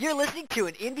You're listening to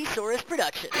an Indiesaurus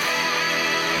production.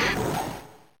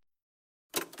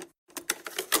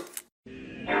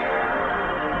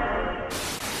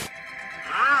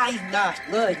 I've got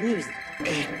good news.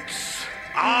 It's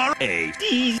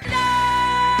R-A-D.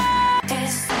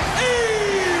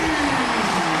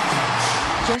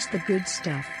 Just the good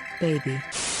stuff, baby.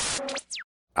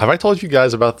 Have I told you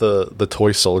guys about the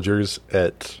toy soldiers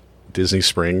at Disney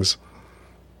Springs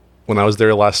when I was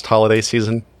there last holiday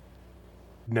season?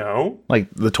 No. Like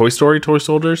the Toy Story toy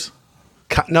soldiers?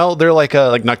 No, they're like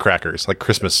nutcrackers, like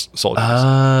Christmas soldiers.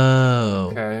 Oh.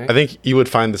 Okay. I think you would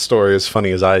find the story as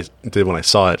funny as I did when I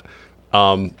saw it.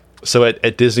 So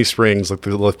at Disney Springs, like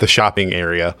the shopping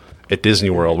area at Disney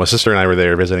World, my sister and I were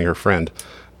there visiting her friend.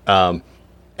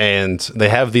 And they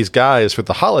have these guys for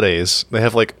the holidays. They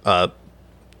have like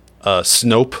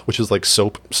Snope, which is like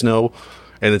soap snow.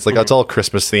 And it's like, it's all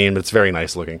Christmas themed. It's very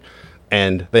nice looking.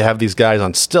 And they have these guys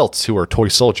on stilts who are toy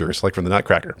soldiers, like from the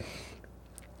Nutcracker.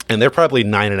 And they're probably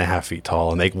 9.5 feet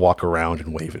tall, and they walk around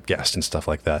and wave at guests and stuff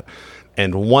like that.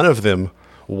 And one of them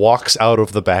walks out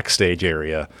of the backstage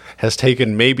area, has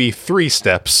taken maybe 3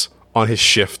 steps on his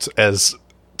shift as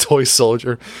toy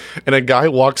soldier, and a guy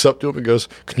walks up to him and goes,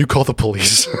 "Can you call the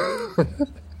police?"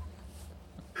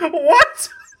 What?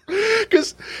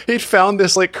 Because he'd found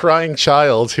this like crying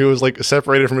child who was like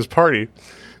separated from his party.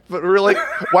 But we were like,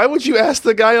 why would you ask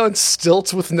the guy on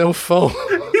stilts with no phone?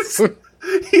 He's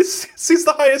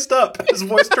the highest up. His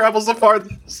voice travels the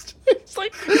farthest. It's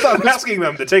like, He's not asking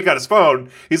them to take out his phone.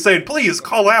 He's saying, "Please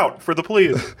call out for the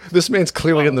police." This man's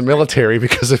clearly in the military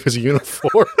because of his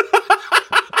uniform.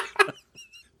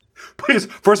 Please,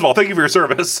 first of all, thank you for your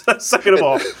service. Second of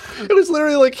all, It was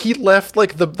literally like he left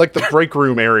like the break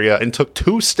room area and took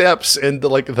 2 steps into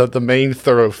like the main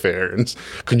thoroughfare. And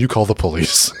can you call the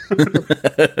police?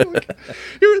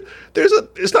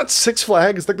 It's not Six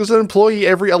Flags. Like there's an employee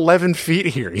every 11 feet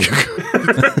here.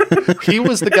 He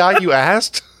was the guy you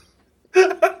asked.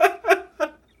 oh,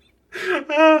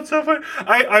 it's so funny.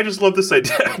 I just love this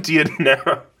idea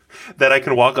now that I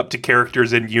can walk up to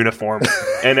characters in uniform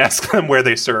and ask them where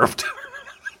they served.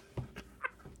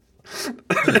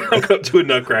 I'll go up to a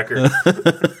Nutcracker.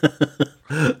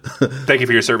 Thank you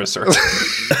for your service, sir.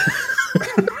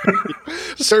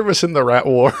 Service in the Rat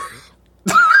War.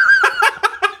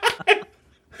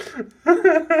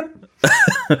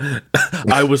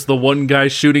 I was the one guy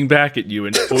shooting back at you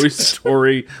in Toy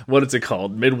Story. What is it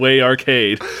called? Midway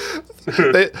Arcade.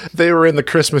 They were in the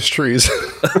Christmas trees.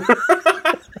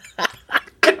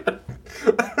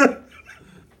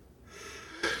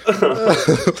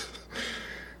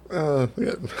 We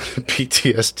got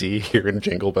PTSD here in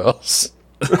Jingle Bells.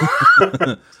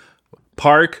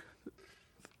 Park.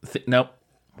 Nope.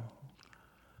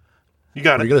 You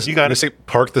got it. You're You got gonna it. say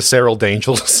Park the Cerral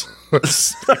Dangels.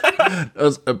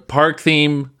 A park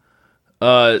theme.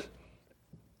 Park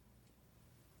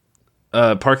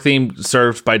theme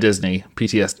served by Disney.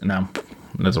 PTSD. No,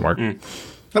 it doesn't work.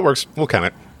 That works. We'll count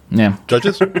it. Yeah.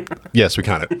 Judges? Yes, we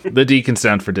count it. The D can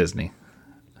stand for Disney.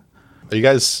 Are you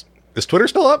guys... Is Twitter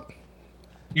still up?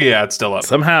 Yeah, it's still up.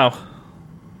 Somehow.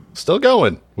 Still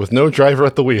going, with no driver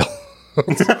at the wheel.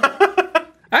 I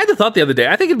had the thought the other day,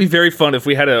 I think it'd be very fun if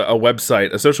we had a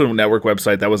website, a social network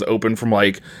website that was open from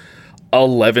like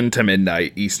 11 to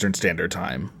midnight Eastern Standard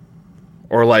Time.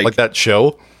 Or Like that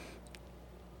show?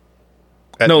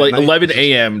 At no, like midnight? 11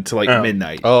 a.m. to like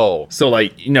midnight. Oh. So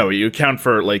like, you account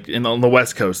for like on the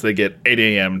West Coast, they get 8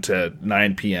 a.m. to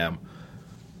 9 p.m.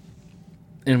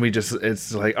 And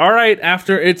it's like, all right,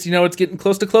 after it's getting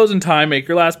close to closing time, make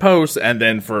your last post. And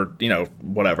then for,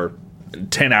 whatever,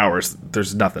 10 hours,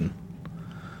 there's nothing.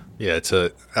 Yeah,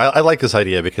 I like this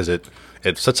idea because it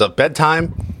sets up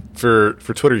bedtime for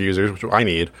Twitter users, which I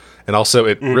need, and also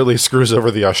it really screws over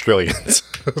the Australians.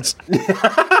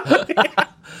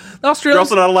 You're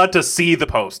also not allowed to see the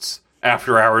posts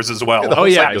after hours as well. Oh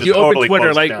yeah, It's you totally open Twitter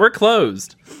closed like down. we're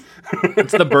closed.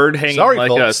 It's the bird hanging Sorry, like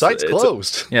folks, a site's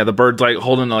closed. Yeah, the bird's like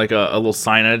holding like a little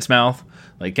sign at its mouth,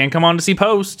 like can't come on to see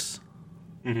posts.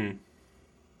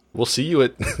 We'll see you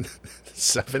at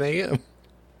 7 a.m.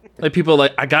 Like people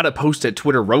like I got a post at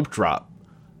Twitter rope drop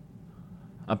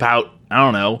about I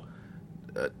don't know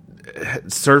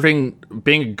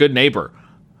being a good neighbor.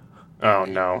 Oh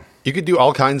no. You could do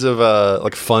all kinds of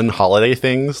like fun holiday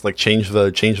things, like change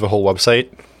the whole website.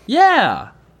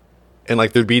 Yeah. And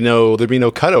like there'd be no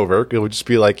cutover. It would just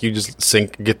be like you just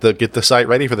get the site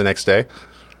ready for the next day.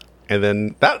 And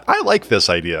then I like this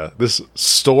idea. This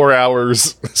store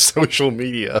hours social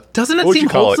media. Doesn't it What would seem you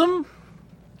call wholesome?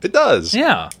 It does.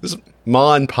 Yeah. This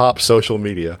ma and pop social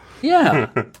media. Yeah.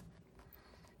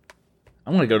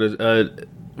 I'm gonna go to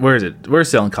where is it? Where's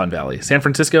Silicon Valley? San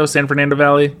Francisco, San Fernando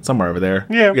Valley, somewhere over there.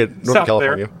 Yeah, Yeah, North south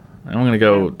California. there. I'm gonna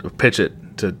go pitch it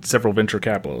to several venture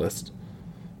capitalists.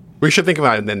 We should think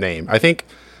about the name. I think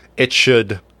it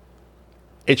should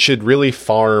really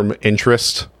farm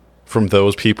interest from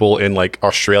those people in like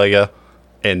Australia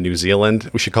and New Zealand.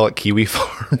 We should call it Kiwi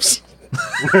Farms.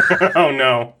 Oh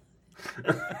no.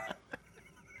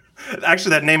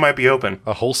 Actually, that name might be open.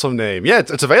 A wholesome name. Yeah,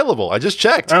 it's available. I just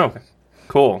checked. Oh,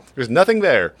 cool. There's nothing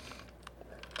there.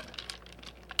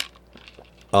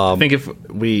 I think if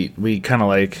we kind of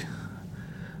like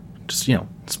just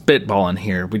spitball in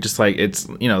here, we just like it's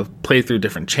play through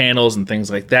different channels and things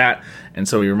like that, and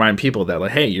so we remind people that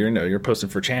like, hey, you're posting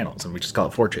for channels, and we just call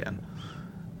it 4chan.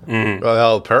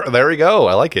 Well, there we go.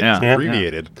 I like it. Yeah. It's Yeah.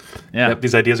 abbreviated. Yeah, Yep,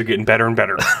 these ideas are getting better and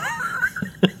better.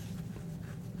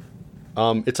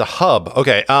 It's a hub.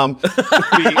 Okay.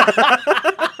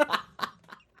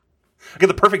 Get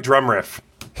the perfect drum riff.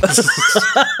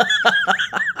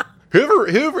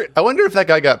 Whoever. I wonder if that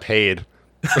guy got paid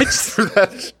for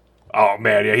that. Oh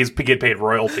man, yeah, he's getting paid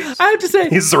royalties. I have to say,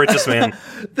 He's the richest man.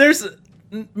 there's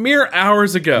mere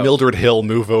hours ago. Mildred Hill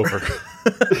move over.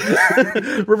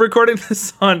 We're recording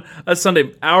this on a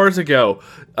Sunday. Hours ago,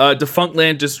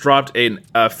 Defunctland just dropped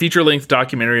a feature-length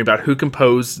documentary about who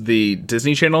composed the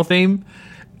Disney Channel theme.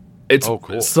 It's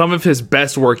cool. some of his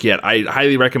best work yet. I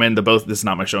highly recommend the both. This is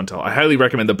not my show and tell. I highly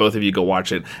recommend that both of you go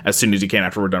watch it as soon as you can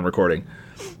after we're done recording.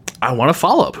 I want to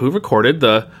follow up. Who recorded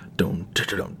the?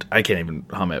 Don't. I can't even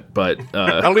hum it, but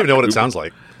I don't even know what it sounds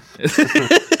like.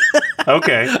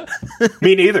 Okay.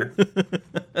 Me neither.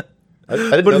 I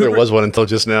didn't know there was one until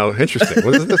just now. Interesting.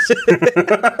 What is this?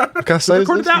 What kind of site is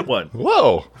recorded this? that one.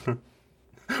 Whoa. What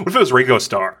if it was Ringo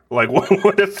Starr? Like,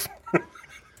 what if?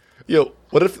 Yo,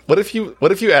 what if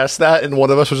you asked that and one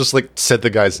of us was just like said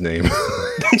the guy's name?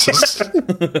 Just-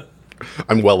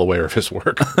 I'm well aware of his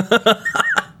work.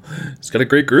 It's got a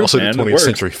great group, Also, man. the It 20th works.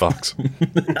 Century Fox.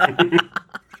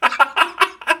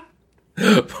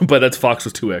 But that's Fox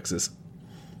with 2 X's.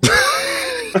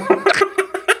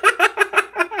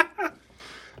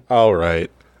 All right.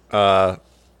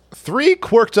 3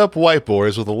 quirked up white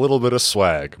boys with a little bit of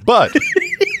swag. But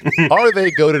are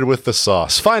they goated with the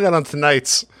sauce? Find out on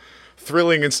tonight's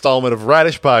thrilling installment of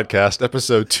Radish Podcast,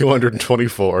 episode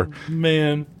 224.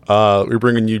 Man. We're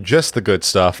bringing you just the good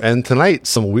stuff. And tonight,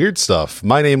 some weird stuff.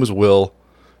 My name is Will.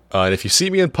 And if you see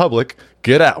me in public,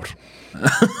 get out.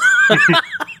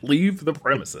 Leave the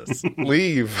premises.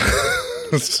 Leave.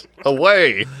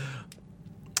 Away.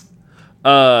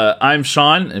 I'm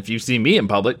Sean. If you see me in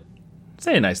public,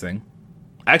 say a nice thing.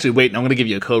 Actually, wait, I'm going to give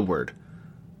you a code word.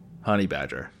 Honey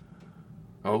badger.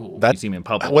 Oh, You see me in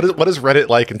public. What is Reddit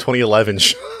like in 2011?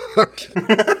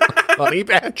 Honey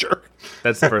badger.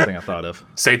 That's the first thing I thought of.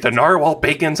 say the narwhal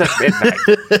bacons at midnight.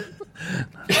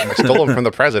 I stole them from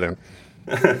the president.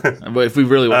 But if we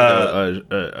really want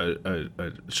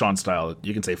a Sean style,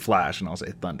 you can say Flash, and I'll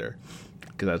say Thunder,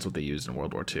 because that's what they used in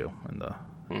World War II in the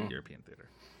European theater.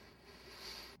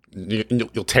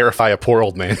 You'll terrify a poor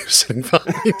old man who's sitting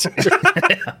behind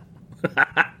you.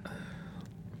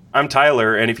 I'm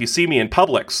Tyler, and if you see me in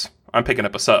Publix, I'm picking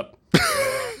up a sub.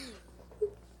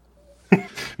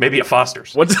 Maybe at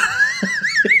Foster's. What's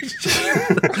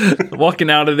walking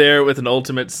out of there with an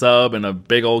ultimate sub and a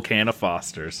big old can of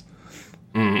Fosters?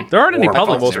 There aren't any Or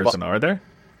Publix Foster's. stores, are there?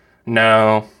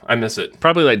 No, I miss it.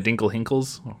 Probably like Dinkle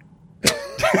Hinkles.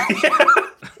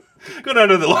 Go down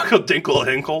to the local Dinkle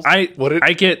Hinkles. What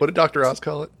did Dr. Oz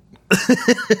call it?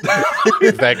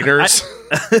 Wagner's.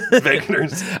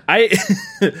 Veganers.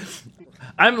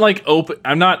 I'm like open.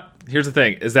 I'm not. Here's the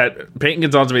thing: is that Peyton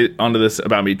gets onto this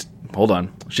about me. Hold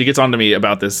on, she gets onto me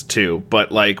about this too.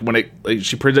 But like when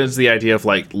she presents the idea of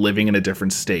like living in a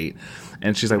different state,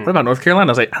 and she's like, "What about North Carolina?"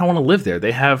 I was like, "I don't want to live there.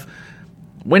 They have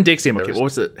when Dixie. Okay, what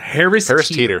was it? Harris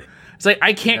Teeter. It's like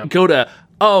I can't go to.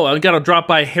 Oh, I got to drop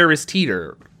by Harris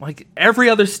Teeter. Like every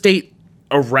other state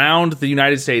around the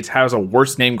United States has a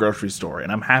worse name grocery store,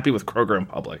 and I'm happy with Kroger and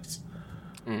Publix.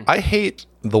 I hate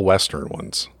the Western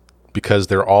ones because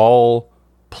they're all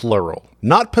plural,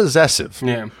 not possessive.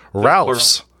 Yeah, they're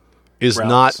Ralph's is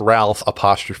Ralph's. not Ralph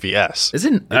apostrophe S.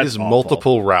 Isn't it that's is awful.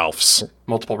 multiple Ralphs.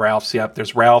 Multiple Ralphs. Yep.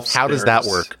 There's Ralph's. How does that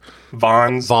there's work?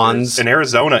 Vons. Vons. In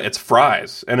Arizona, it's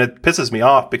Fry's, and it pisses me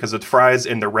off because it's Fry's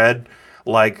in the red,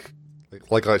 like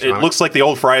Like it looks like the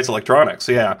old Fry's Electronics.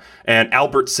 Yeah, and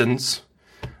Albertsons.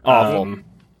 Awful.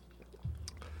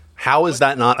 How is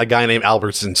that not a guy named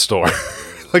Albertson's store?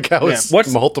 Like how is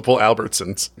What's- multiple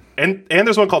Albertsons? And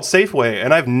there's one called Safeway,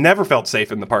 and I've never felt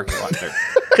safe in the parking lot there.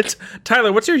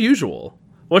 Tyler, what's your usual?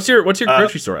 What's your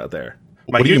grocery store out there?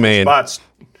 My What do you usual mean? spots.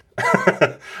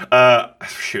 This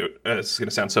is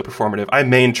gonna sound so performative. I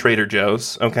main Trader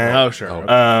Joe's. Okay. Oh, sure.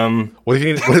 What if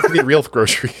you need real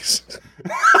groceries?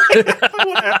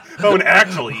 Oh, and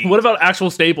actually, What about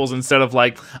actual staples instead of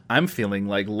like, I'm feeling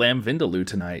like lamb vindaloo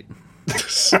tonight?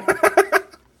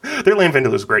 their lamb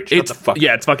vindaloo is great. Shut the fuck.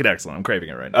 Yeah, it's fucking excellent. I'm craving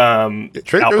it right now.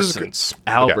 Trader Joe's is good. Albertsons.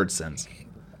 Albertsons.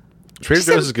 Trader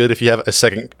Joe's is good if you have a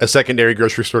secondary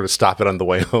grocery store to stop it on the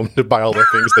way home to buy all the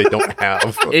things they don't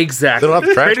have. Exactly. They don't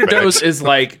have trash Trader bags. Joe's is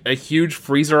like a huge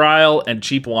freezer aisle and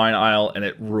cheap wine aisle, and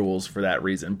it rules for that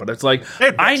reason. But it's like, They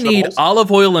have I need vegetables.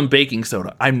 olive oil and baking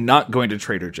soda. I'm not going to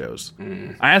Trader Joe's.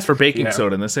 I asked for baking Yeah.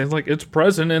 soda, and they say like it's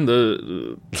present in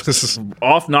the This is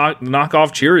knockoff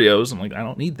Cheerios. I'm like, I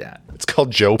don't need that. it's called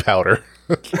Joe powder.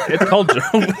 It's called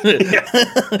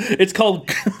it's called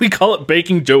we call it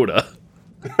baking Joda.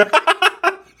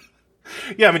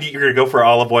 Yeah, I mean, you're gonna go for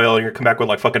olive oil, and you're gonna come back with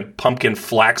like fucking pumpkin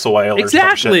flax oil or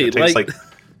Exactly. some shit that tastes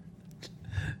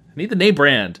I need the name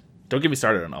brand. Don't get me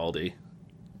started on Aldi.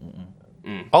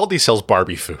 Aldi sells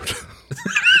Barbie food.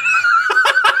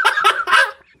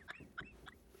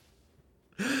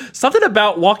 Something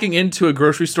about walking into a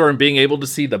grocery store and being able to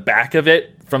see the back of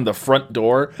it from the front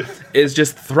door is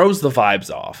just throws the vibes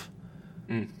off.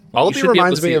 Aldi should be able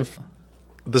reminds to me see of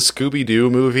the Scooby-Doo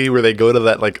movie where they go to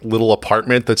that like little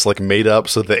apartment that's like made up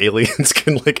so the aliens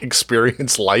can like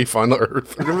experience life on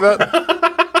Earth. Remember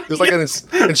that? There's like an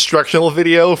instructional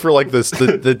video for like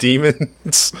the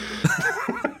demons.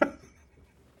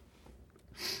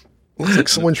 Looks like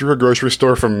someone drew a grocery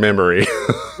store from memory.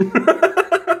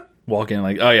 Walk in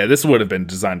like, oh yeah, this would have been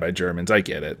designed by Germans. I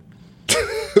get it.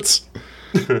 It's,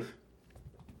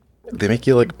 they make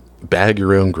you like bag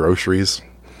your own groceries,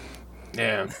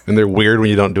 Yeah, and they're weird when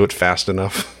you don't do it fast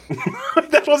enough.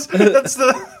 that's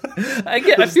the I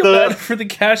feel bad for the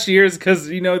cashiers because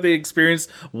they experience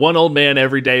one old man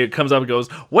every day who comes up and goes,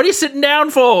 "What are you sitting down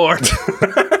for?"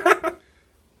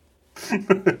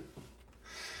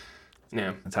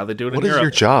 yeah. That's how they do it What in is Europe.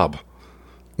 your job?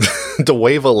 To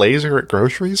wave a laser at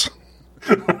groceries?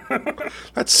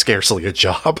 That's scarcely a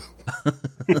job.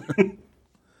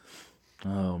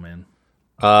 Oh man.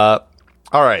 All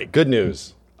right, good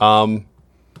news. Lot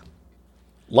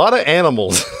of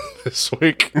animals this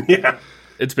week. Yeah.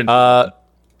 It's been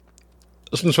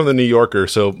This one's from the New Yorker,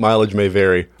 so mileage may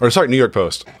vary. Or sorry, New York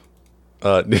Post.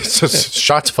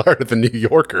 Shots fired at the New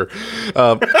Yorker.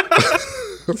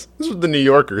 This is the New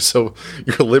Yorker, so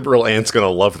your liberal aunt's gonna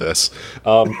love this.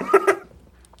 All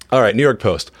right, New York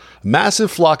Post.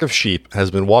 Massive flock of sheep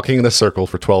has been walking in a circle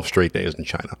for 12 straight days in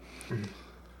China.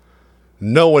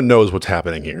 No one knows what's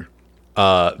happening here.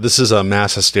 This is a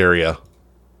mass hysteria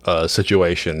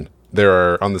situation. There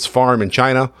are on this farm in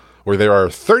China where there are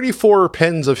 34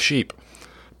 pens of sheep.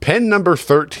 Pen number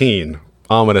 13,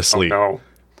 ominously, No.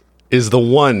 is the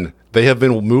one they have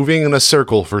been moving in a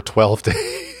circle for 12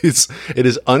 days. It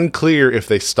is unclear if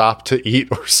they stop to eat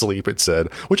or sleep, it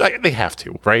said, which they have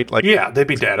to, right? Like, Yeah, they'd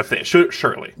be dead if they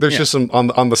surely. there's just some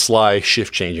on the sly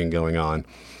shift changing going on.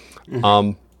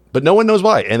 But no one knows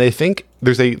why. And they think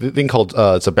there's a thing called,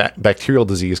 it's a bacterial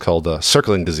disease called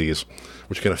circling disease,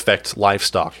 which can affect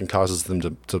livestock and causes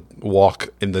them to walk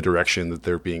in the direction that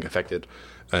they're being affected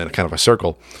in kind of a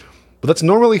circle. But that's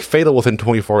normally fatal within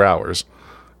 24 hours.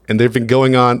 And they've been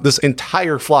going on, this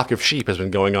entire flock of sheep has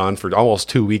been going on for almost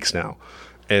 2 weeks now.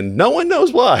 And no one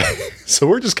knows why. So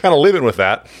we're just kind of living with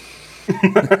that.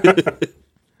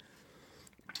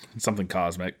 something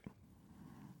cosmic.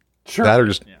 Sure. That or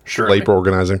just Sure. labor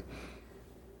organizing.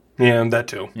 Yeah, that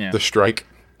too. Yeah. The strike.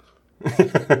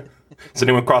 Has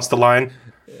anyone crossed the line?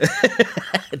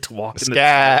 To walk in the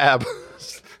Scab.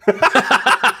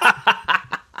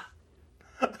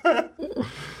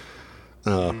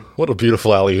 What a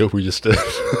beautiful alley-oop we just did.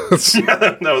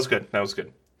 That was good. That was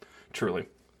good. Truly.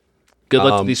 Good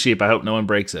luck to these sheep. I hope no one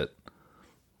breaks it.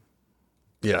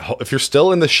 Yeah, if you're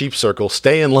still in the sheep circle,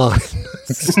 stay in line.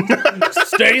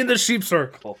 Stay in the sheep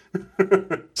circle.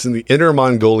 It's in the Inner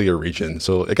Mongolia region,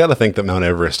 so I got to think that Mount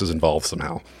Everest is involved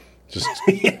somehow. Just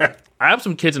I have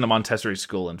some kids in a Montessori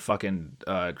school in fucking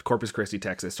Corpus Christi,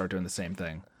 Texas, start doing the same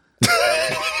thing.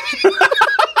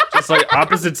 Just like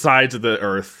opposite sides of the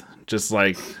earth. Just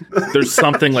like there's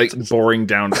something like boring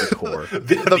down to the core.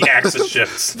 The axis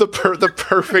shifts. the perfect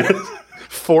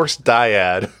forced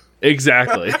dyad.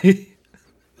 Exactly.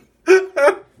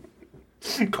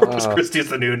 Corpus Christi is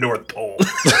the new North Pole.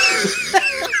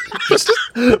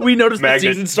 We noticed the Magnet-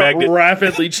 seasons start magnet.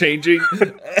 rapidly changing.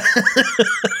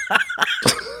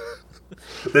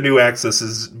 The new axis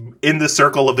is in the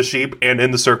circle of the sheep and in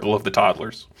the circle of the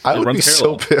toddlers. I would runs be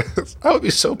so parallel. pissed. I would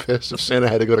be so pissed if Santa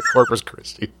had to go to Corpus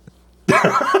Christi.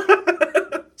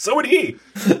 So would he.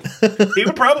 He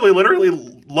would probably literally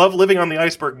love living on the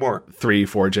iceberg more.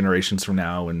 3-4 generations from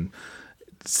now, and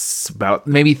it's about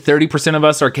maybe 30% of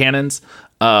us are canons.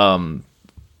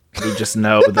 We just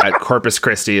know that Corpus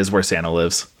Christi is where Santa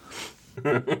lives.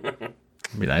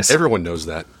 Be nice. Everyone knows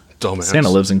that. Dumbass. Santa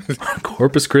lives in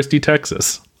Corpus Christi,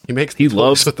 Texas. He loves-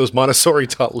 loves with those Montessori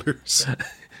toddlers.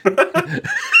 What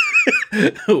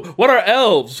are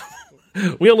elves?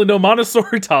 We only know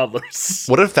Montessori toddlers.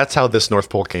 What if that's how this North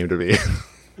Pole came to be?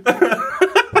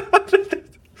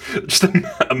 Just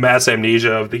a mass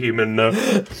amnesia of the human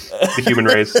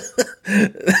race.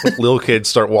 Little kids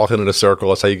start walking in a circle.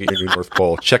 That's how you get your North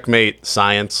Pole. Checkmate.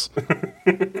 Science.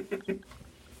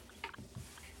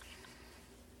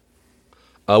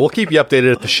 We'll keep you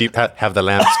updated if the sheep have the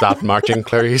lamb stopped marching,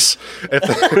 Clarice.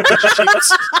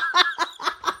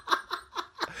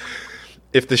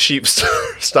 If the sheep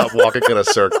stop walking in a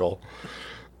circle.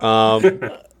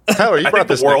 Howard, you I brought think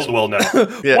this the world next- will know.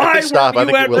 Yeah, Why if they stop,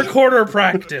 weren't you I at think it will. recorder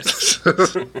practice?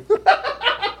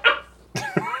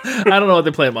 I don't know what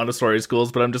they play at Montessori schools,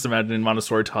 but I'm just imagining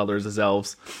Montessori toddlers as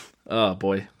elves. Oh,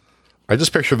 boy. I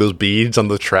just picture those beads on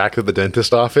the track of the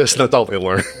dentist office, and that's all they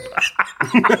learn.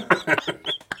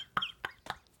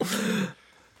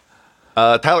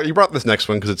 Tyler, you brought this next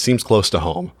one because it seems close to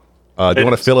home. Do you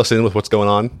want to fill us in with what's going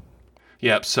on?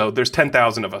 Yep. So there's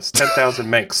 10,000 of us. 10,000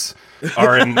 minks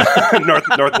are in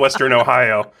northwestern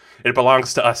Ohio. It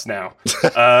belongs to us now.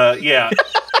 Yeah.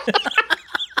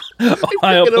 Ohio Get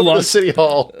over to belongs. City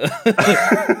Hall.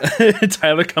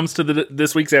 Tyler comes to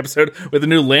this week's episode with a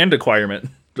new land acquirement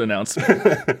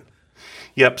announcement.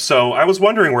 Yep. So I was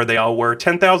wondering where they all were.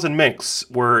 10,000 minks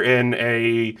were in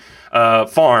a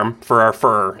farm for our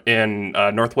fur in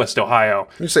northwest Ohio.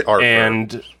 You say our fur.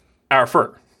 and our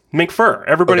fur, mink fur.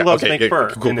 Everybody loves mink fur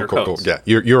Cool, in their cool. coats. Yeah,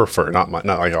 you're a fur, not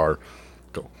like our.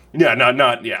 Cool. Yeah,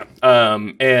 not yeah.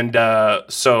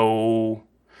 So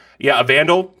yeah, a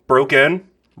vandal broke in,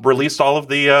 released all of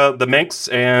the minks,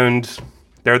 and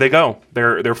there they go.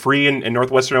 They're free in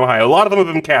northwestern Ohio. A lot of them have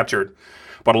been captured,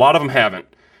 but a lot of them haven't.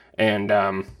 And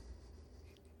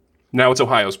now it's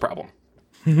Ohio's problem.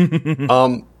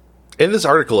 In this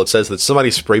article, it says that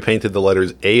somebody spray painted the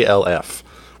letters ALF,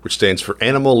 which stands for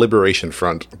Animal Liberation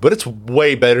Front. But it's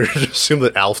way better to assume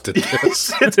that ALF did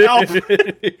this. It's Alf.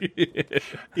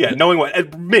 Yeah, knowing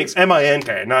what minks,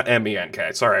 M-I-N-K, not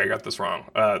M-E-N-K. Sorry, I got this wrong.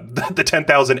 The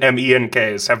 10,000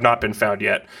 M-E-N-Ks have not been found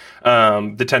yet.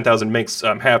 The 10,000 minks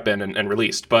have been and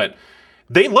released, but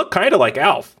they look kind of like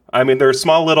Alf. I mean, they're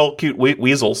small, little, cute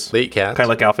weasels. They eat cats. Kind of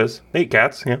like Alf is. They eat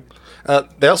cats, yeah.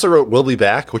 They also wrote "We'll be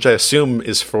back," which I assume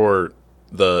is for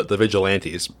the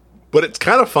vigilantes. But it's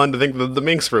kind of fun to think that the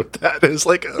minks wrote that. It's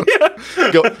like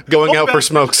going out for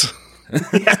smokes.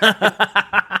 They're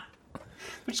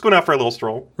just going out for a little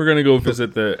stroll. We're going to go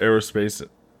visit the aerospace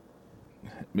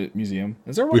museum.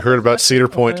 Is there one? We heard about Cedar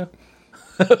Point.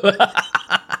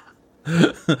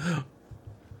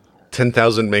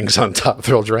 10,000 minks on Top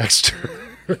Thrill Dragster.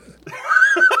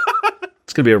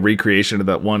 It's going to be a recreation of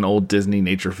that one old Disney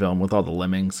nature film with all the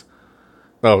lemmings.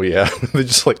 Oh, yeah. They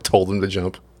just told them to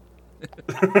jump.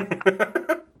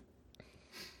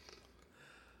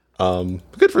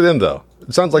 Good for them, though.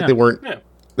 It sounds like they weren't. Yeah.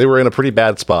 They were in a pretty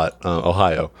bad spot,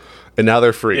 Ohio, and now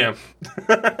they're free. Yeah.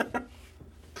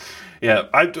 Yeah,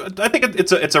 I think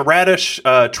it's a radish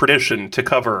tradition to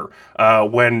cover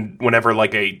whenever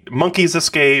like a monkeys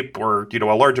escape or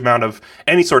a large amount of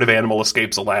any sort of animal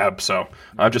escapes a lab. So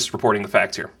I'm just reporting the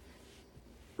facts here.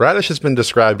 Radish has been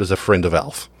described as a friend of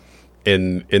Alf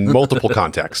in multiple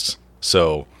contexts.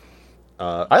 So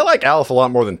I like Alf a lot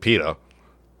more than PETA.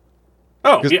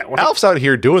 Oh yeah, Alf's out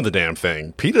here doing the damn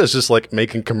thing. PETA's just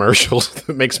making commercials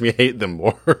that makes me hate them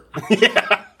more.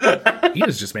 He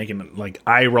was just making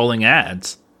eye-rolling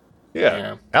ads.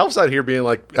 Yeah. Alf's out here being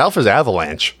Alf is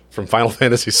Avalanche from Final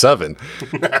Fantasy VII.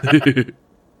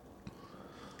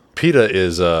 PETA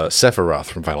is Sephiroth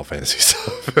from Final Fantasy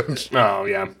VII. Oh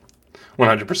yeah,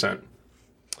 100%.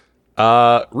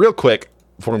 Real quick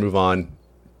before we move on,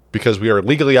 because we are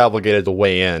legally obligated to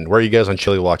weigh in. Where are you guys on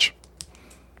Chili Watch?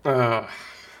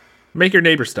 Make your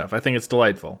neighbor stuff. I think it's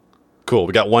delightful. Cool.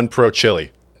 We got one pro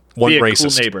chili, one Be a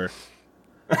racist. cool neighbor.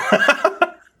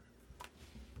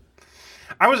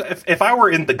 If I were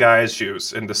in the guy's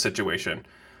shoes in this situation,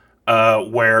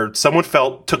 where someone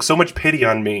took so much pity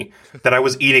on me that I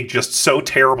was eating just so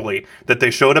terribly that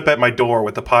they showed up at my door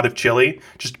with a pot of chili,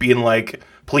 just being like,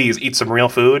 "Please eat some real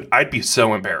food," I'd be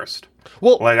so embarrassed.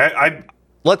 Well, I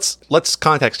let's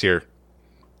context here.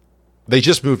 They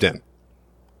just moved in.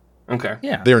 okay.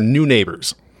 Yeah. They're new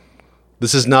neighbors.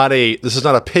 This is not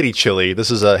a pity chili. This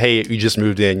is a, hey, you just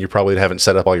moved in. You probably haven't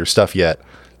set up all your stuff yet.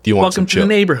 Do you want Welcome some to chili? the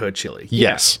neighborhood chili.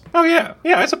 Yes. Oh yeah,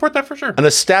 yeah, I support that for sure. An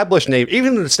established neighbor,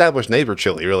 even an established neighbor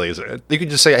chili, really is. You could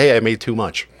just say, "Hey, I made too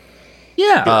much."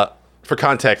 Yeah. For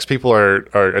context, people are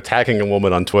attacking a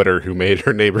woman on Twitter who made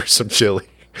her neighbor some chili,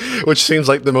 which seems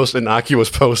like the most innocuous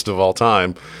post of all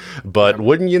time. But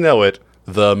wouldn't you know it,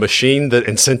 the machine that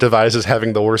incentivizes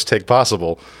having the worst take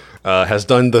possible has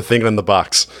done the thing on the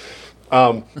box.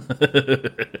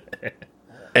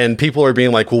 And people are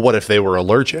being like, well, what if they were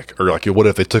allergic? Or like, what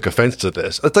if they took offense to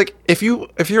this? It's like, if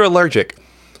you're allergic,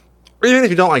 or even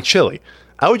if you don't like chili,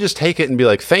 I would just take it and be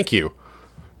like, thank you.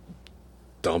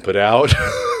 Dump it out.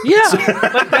 Yeah.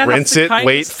 Like, that's Rinse the it, kindest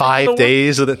wait thing in 5 the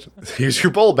days, and then use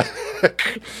your bowl back.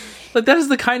 Like, that is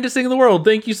the kindest thing in the world.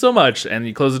 Thank you so much. And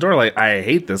you close the door like, I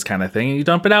hate this kind of thing. And you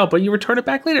dump it out, but you return it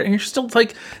back later. And you're still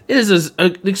like, it is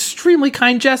an extremely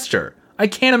kind gesture. I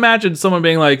can't imagine someone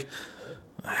being like,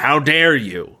 how dare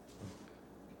you?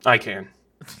 I can.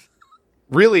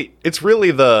 Really, it's really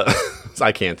the...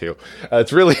 I can too.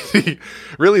 It's really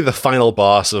the final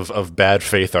boss of bad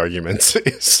faith arguments.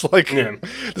 It's like,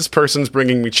 this person's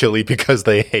bringing me chili because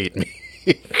they hate me.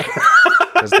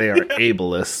 Because they are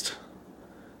ableist.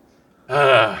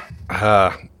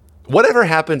 Whatever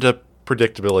happened to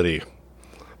predictability?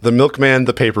 The milkman,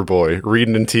 the paperboy,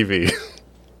 reading in TV.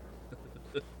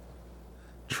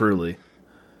 Truly.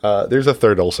 There's a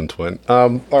third Olsen twin.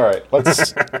 All right,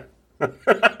 let's...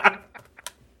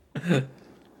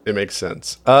 It makes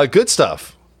sense. Good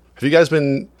stuff. Have you guys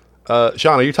been...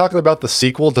 Sean, are you talking about the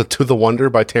sequel to The Wonder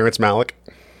by Terrence Malick?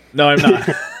 No, I'm not.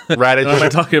 Raditz, I'm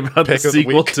not talking about the pick of the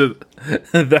sequel week. to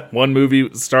that one movie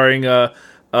starring no,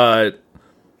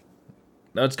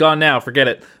 it's gone now, forget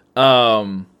it.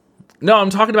 No, I'm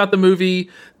talking about the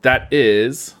movie that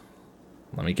is,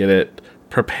 let me get it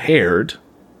prepared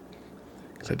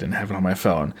because I didn't have it on my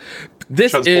phone.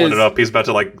 This Sean's is pulling it up. He's about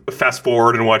to like fast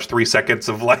forward and watch 3 seconds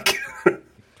of like.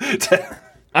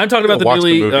 I'm talking about the Watch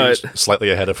newly the movie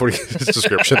slightly ahead of his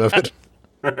description of it.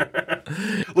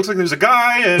 Looks like there's a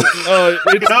guy and I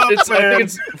think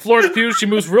it's Florence Pugh. She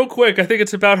moves real quick. I think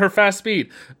it's about her fast speed.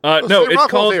 No, it's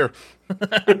called here.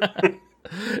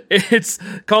 It's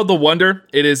called The Wonder.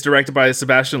 It is directed by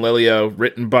Sebastian Lelio,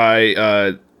 written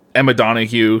by Emma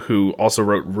Donoghue, who also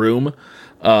wrote Room.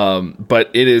 But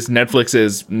it is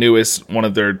Netflix's one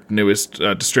of their newest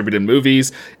distributed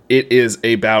movies. It is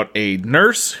about a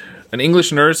nurse, an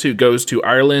English nurse who goes to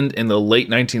Ireland in the late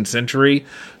 19th century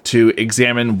to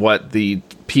examine what the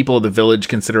people of the village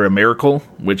consider a miracle,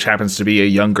 which happens to be a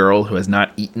young girl who has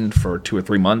not eaten for 2 or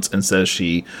 3 months and says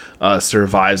she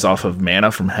survives off of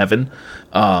manna from heaven.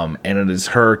 And it is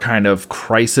her kind of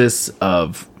crisis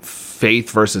of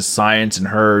faith versus science and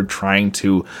her trying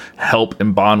to help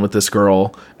and bond with this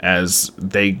girl as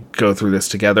they go through this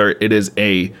together. It is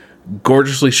a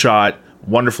gorgeously shot,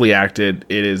 wonderfully acted.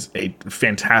 It is a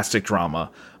fantastic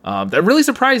drama that really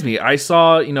surprised me. I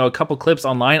saw, a couple clips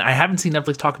online. I haven't seen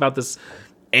Netflix talk about this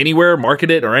anywhere,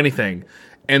 market it or anything.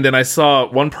 And then I saw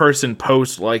one person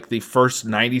post like the first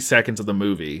 90 seconds of the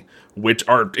movie, which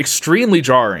are extremely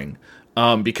jarring.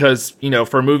 Because,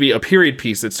 for a movie, a period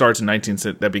piece that starts in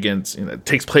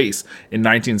takes place in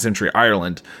 19th century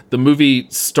Ireland, the movie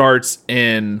starts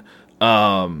in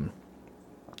a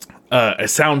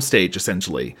soundstage,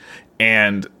 essentially.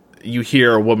 And you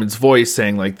hear a woman's voice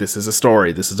saying, like, this is a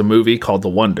story. This is a movie called The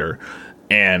Wonder.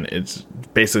 And it's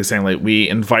basically saying, like, we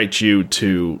invite you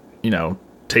to,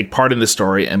 take part in the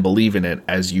story and believe in it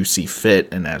as you see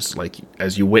fit and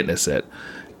as you witness it.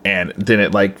 And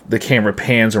then the camera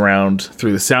pans around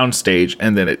through the soundstage,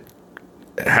 and then it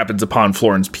happens upon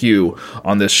Florence Pugh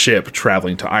on this ship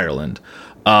traveling to Ireland.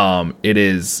 It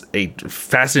is a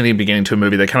fascinating beginning to a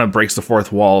movie that kind of breaks the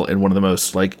fourth wall in one of the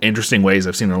most interesting ways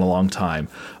I've seen in a long time.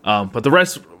 But the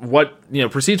rest, what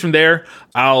proceeds from there,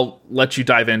 I'll let you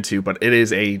dive into. But it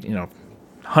is a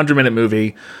 100-minute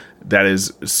movie that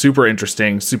is super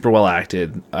interesting, super well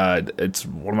acted. It's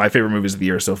one of my favorite movies of the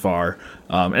year so far.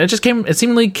 And it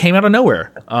seemingly came out of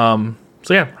nowhere. So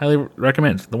yeah, highly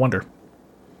recommend The Wonder.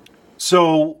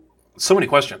 So many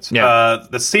questions. Yeah.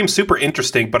 This seems super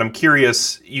interesting, but I'm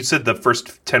curious. You said the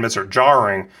first 10 minutes are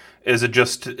jarring. Is it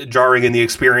just jarring in the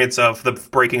experience of the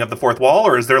breaking of the fourth wall,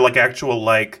 or is there actual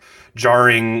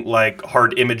jarring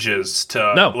hard images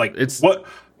to it's what?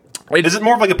 Is it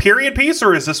more of a period piece,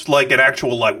 or is this an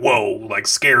actual whoa,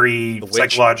 scary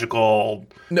psychological?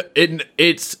 No,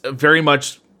 it's very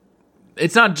much.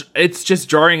 It's not. It's just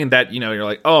jarring in that you're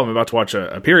like, oh, I'm about to watch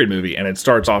a period movie, and it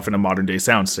starts off in a modern day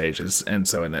soundstage, and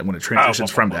then when it transitions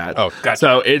from that, gotcha.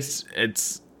 So it's.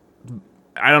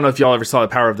 I don't know if y'all ever saw The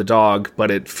Power of the Dog,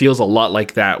 but it feels a lot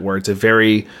like that, where it's a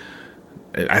very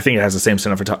I think it has the same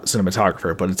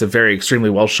cinematographer, but it's a very extremely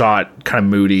well shot, kind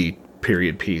of moody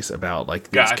period piece about like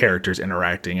these characters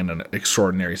interacting in an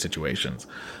extraordinary situations.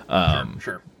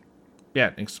 Sure.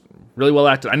 Yeah, really well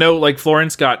acted. I know like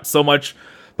Florence got so much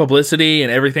publicity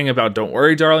and everything about Don't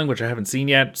Worry Darling, which I haven't seen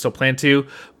yet, so plan to,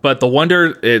 but The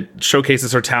Wonder, it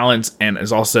showcases her talents and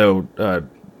is also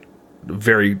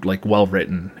very like well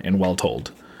written and well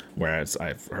told, whereas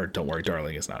I've heard Don't Worry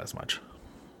Darling is not as much.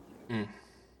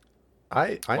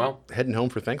 I'm heading home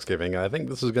for Thanksgiving. I think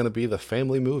this is going to be the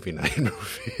family movie night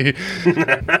movie.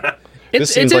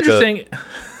 It's interesting.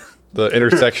 The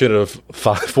intersection of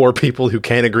 4 people who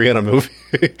can't agree on a movie.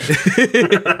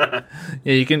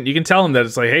 Yeah, you can tell them that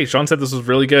it's like, hey, Sean said this was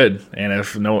really good, and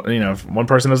if if one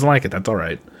person doesn't like it, that's all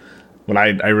right. But I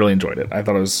really enjoyed it. I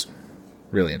thought it was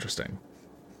really interesting.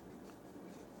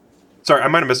 Sorry, I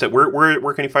might have missed it.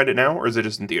 Where can you find it now, or is it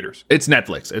just in theaters? It's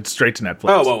Netflix. It's straight to Netflix.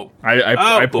 Oh, whoa.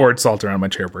 I poured salt around my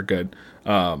chair. We're good.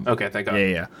 Okay, thank God.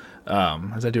 Yeah.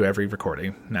 As I do every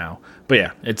recording now. But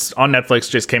yeah, it's on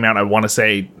Netflix. Just came out, I want to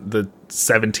say, the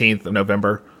 17th of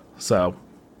November. So,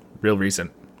 real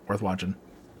recent. Worth watching.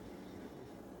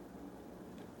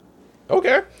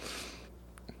 Okay.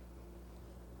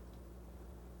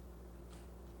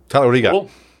 Tyler, what do you got? Cool.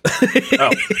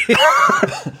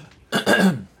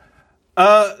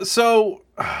 So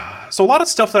a lot of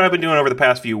stuff that I've been doing over the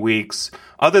past few weeks,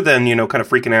 other than, kind of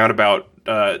freaking out about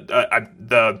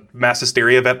the mass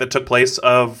hysteria event that took place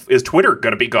is Twitter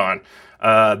going to be gone?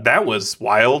 That was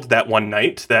wild that one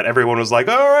night that everyone was like,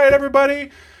 all right,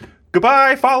 everybody,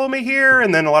 goodbye, follow me here.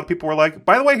 And then a lot of people were like,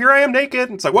 by the way, here I am naked.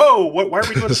 And it's like, whoa, why are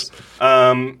we doing this?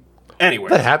 Anyway.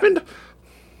 That happened?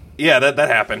 Yeah, that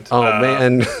happened. Oh,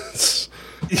 man.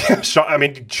 Yeah,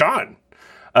 Sean.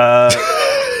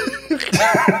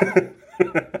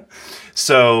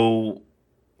 So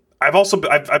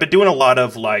I've been doing a lot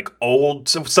of like old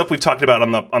stuff we've talked about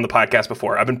on the podcast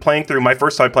before. I've been playing through my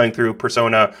first time playing through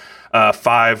Persona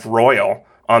 5 Royal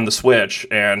on the Switch,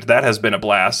 and that has been a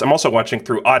blast. I'm also watching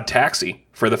through Odd Taxi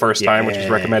for the first time, which was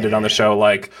recommended on the show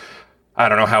like I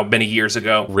don't know how many years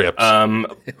ago. Rips.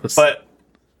 But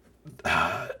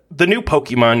the new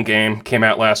Pokemon game came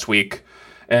out last week.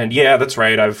 And yeah, that's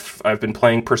right. I've been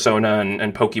playing Persona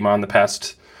and Pokemon the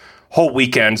past whole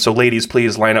weekend. So ladies,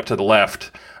 please line up to the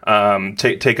left.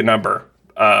 Take a number.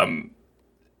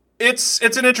 It's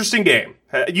an interesting game.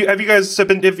 Have you guys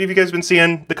been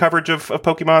seeing the coverage of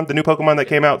Pokemon, the new Pokemon that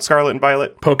came out, Scarlet and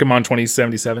Violet? Pokemon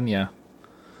 2077, yeah.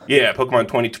 Yeah, Pokemon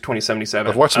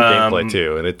 2077. I've watched some gameplay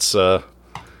too, and it's it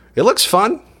looks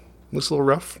fun. It looks a little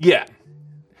rough. Yeah.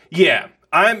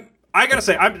 I gotta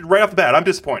say, I'm right off the bat, I'm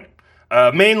disappointed.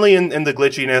 Mainly in the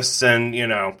glitchiness and,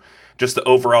 just the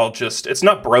overall it's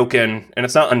not broken and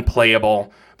it's not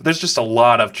unplayable, but there's just a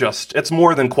lot of it's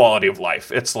more than quality of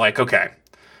life. It's like, okay,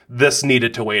 this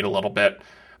needed to wait a little bit.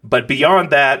 But beyond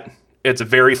that, it's a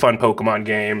very fun Pokemon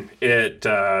game. It,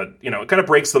 it kind of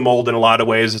breaks the mold in a lot of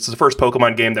ways. It's the first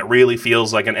Pokemon game that really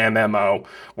feels like an MMO,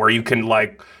 where you can,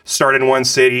 like, start in one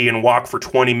city and walk for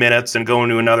 20 minutes and go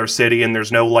into another city, and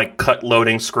there's no, like, cut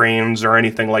loading screens or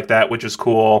anything like that, which is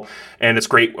cool. And it's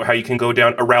great how you can go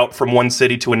down a route from one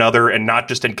city to another and not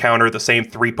just encounter the same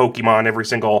 3 Pokemon every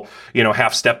single,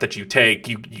 half step that you take.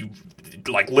 You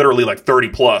like literally like 30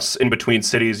 plus in between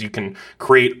cities. You can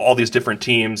create all these different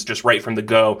teams just right from the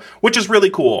go, which is really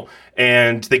cool.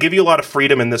 And they give you a lot of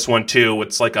freedom in this one too.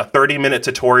 It's like a 30-minute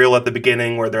tutorial at the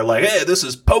beginning where they're like, hey, this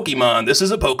is Pokemon. This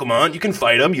is a Pokemon. You can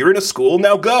fight them. You're in a school.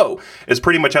 Now go. It's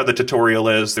pretty much how the tutorial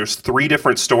is. There's 3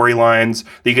 different storylines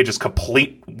that you can just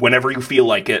complete whenever you feel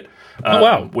like it.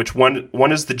 Wow. Which one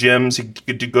is the gyms. You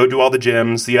could go do all the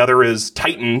gyms. The other is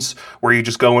Titans, where you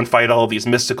just go and fight all of these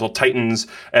mystical Titans.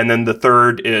 And then the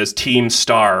third is Team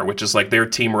Star, which is like their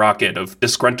Team Rocket of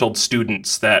disgruntled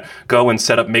students that go and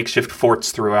set up makeshift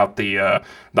forts throughout the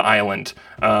island.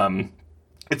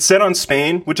 It's set on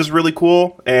Spain, which is really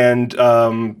cool, and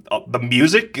the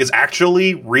music is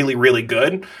actually really, really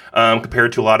good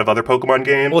compared to a lot of other Pokemon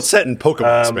games. Well, it's set in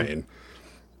Pokemon Spain.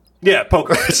 Yeah,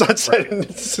 Pokemon. It's not set in...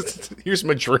 Here's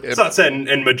Madrid. It's not set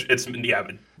in Madrid. It's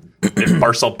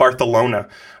Barcelona.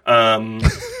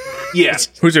 Yeah.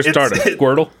 Who's your starter?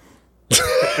 Squirtle?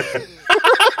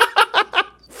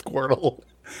 Squirtle.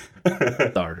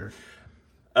 Starter.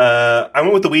 I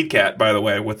went with the Weed Cat, by the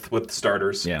way, with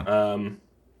starters. Yeah.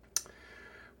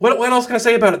 What else can I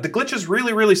say about it? The glitches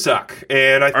really, really suck.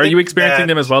 And Are you experiencing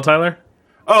them as well, Tyler?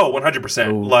 Oh, 100%.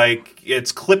 Ooh. Like,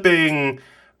 it's clipping.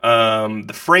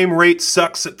 The frame rate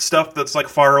sucks at stuff that's like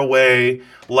far away.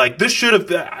 Like, this should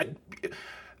have.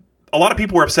 A lot of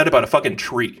people were upset about a fucking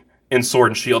tree in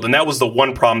Sword and Shield, and that was the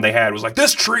one problem they had. Was like,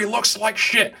 this tree looks like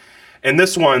shit. In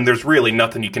this one, there's really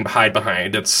nothing you can hide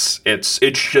behind.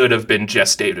 It should have been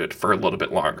gestated for a little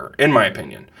bit longer, in my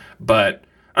opinion. But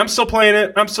I'm still playing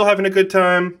it. I'm still having a good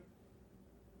time.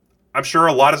 I'm sure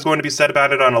a lot is going to be said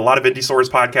about it on a lot of Indie Source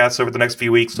podcasts over the next few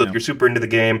weeks. So if you're super into the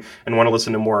game and want to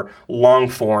listen to more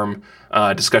long-form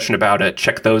discussion about it,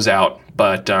 check those out.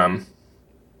 But yeah,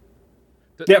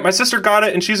 my sister got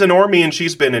it, and she's a normie, and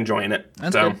she's been enjoying it.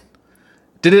 That's good.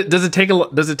 Does it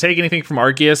take anything from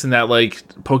Arceus and that like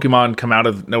Pokemon come out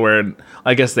of nowhere? And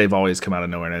I guess they've always come out of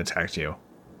nowhere and attacked you.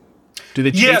 Do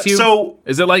they chase you? So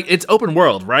is it like it's open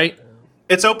world, right?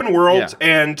 It's open world,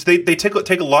 and they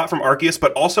take a lot from Arceus,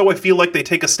 but also I feel like they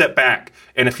take a step back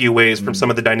in a few ways from some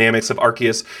of the dynamics of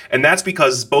Arceus, and that's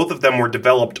because both of them were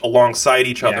developed alongside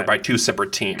each other by two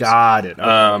separate teams. Got it.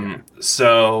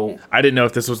 So I didn't know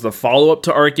if this was the follow-up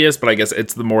to Arceus, but I guess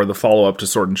it's the follow-up to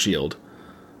Sword and Shield.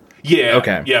 Yeah.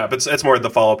 Okay. Yeah, but it's more the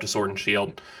follow-up to Sword and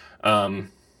Shield.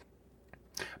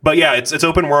 But yeah, it's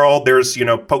open world. There's,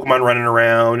 Pokemon running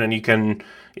around, and they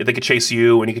could chase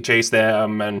you, and you could chase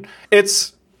them, and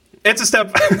it's a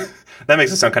step. That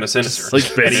makes it sound kind of sinister. It's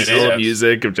like Benny Hill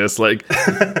music of just like,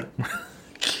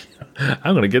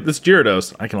 I'm gonna get this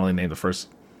Gyarados. I can only name 5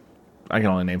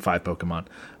 Pokemon,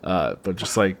 but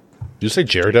just like, Did you say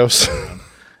Gyarados?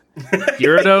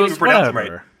 Gyarados, pronounce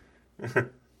whatever.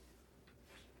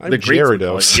 I'm The Greeks would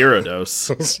call it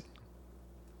Gyarados.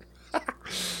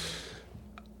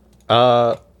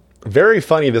 Gyarados. Very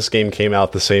funny. This game came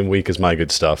out the same week as My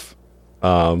Good Stuff,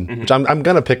 which I'm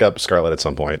gonna pick up Scarlet at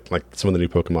some point. Like some of the new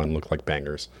Pokemon look like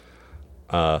bangers.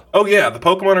 Oh yeah, the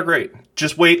Pokemon are great.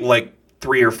 Just wait like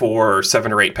 3 or 4 or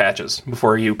 7 or 8 patches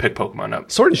before you pick Pokemon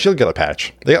up. Sword and Shield got a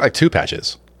patch. They got like 2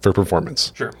 patches for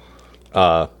performance. Sure.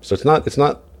 So it's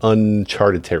not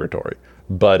uncharted territory.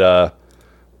 But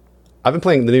I've been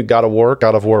playing the new God of War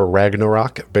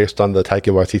Ragnarok, based on the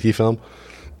Taika Waititi film.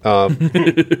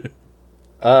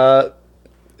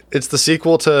 It's the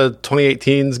sequel to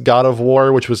 2018's God of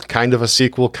War, which was kind of a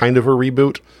sequel, kind of a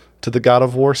reboot to the God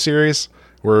of War series,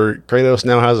 where Kratos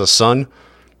now has a son.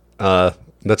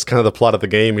 That's kind of the plot of the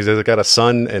game. He's got a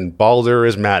son, and Baldur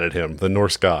is mad at him, the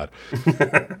Norse god.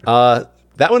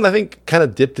 That one, I think, kind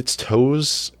of dipped its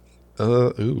toes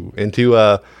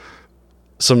into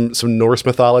some Norse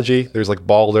mythology. There's like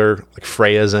Baldur, like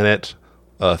Freya's in it.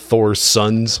 Thor's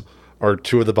sons are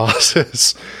 2 of the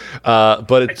bosses.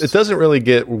 But it doesn't really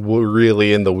get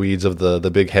really in the weeds of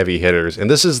the big heavy hitters. And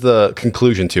this is the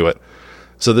conclusion to it.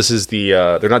 So this is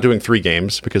they're not doing 3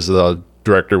 games because the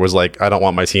director was like, I don't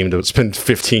want my team to spend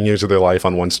 15 years of their life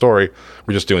on one story.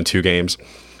 We're just doing 2 games.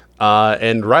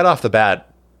 And right off the bat,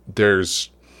 there's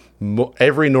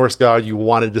every Norse god you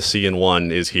wanted to see in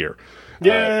one is here.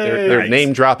 They're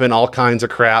name dropping all kinds of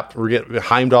crap.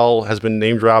 Heimdall has been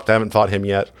name dropped. I haven't fought him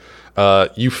yet.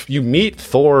 You meet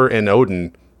Thor and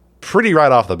Odin pretty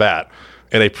right off the bat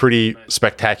in a pretty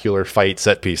spectacular fight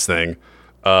set piece thing.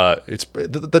 It's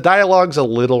the dialogue's a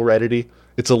little Reddity.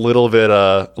 It's a little bit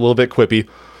quippy.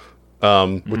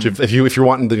 Which if you're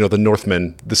wanting the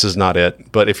Northmen, this is not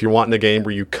it. But if you're wanting a game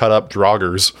where you cut up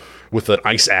Draugrs with an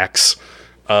ice axe,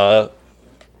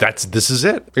 this is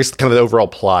it. It's kind of the overall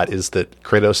plot is that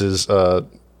Kratos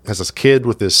has this kid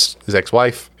with his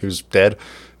ex-wife who's dead.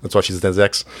 That's why she's his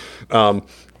ex.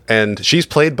 And she's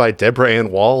played by Deborah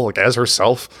Ann Wall, like as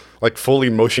herself, like fully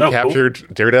motion captured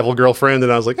Daredevil girlfriend.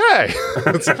 And I was like, hey,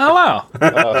 Oh wow!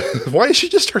 why is she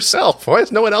just herself? Why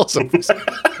is no one else? It's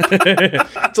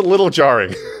a little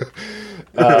jarring.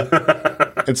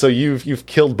 And so you've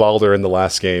killed Baldur in the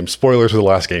last game. Spoilers for the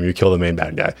last game. You kill the main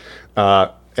bad guy,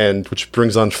 and which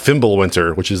brings on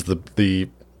Fimbulwinter, which is the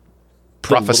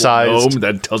prophesized gnome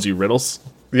that tells you riddles.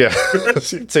 Yeah,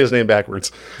 say his name backwards.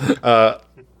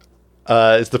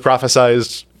 It's the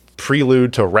prophesized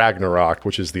prelude to Ragnarok,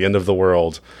 which is the end of the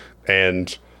world,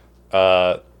 and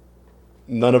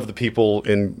none of the people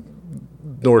in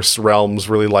Norse realms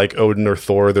really like Odin or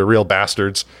Thor. They're real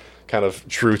bastards, kind of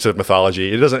true to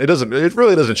mythology. It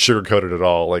really doesn't sugarcoat it at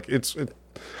all. Like it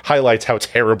highlights how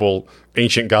terrible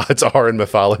ancient gods are in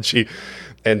mythology,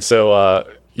 and so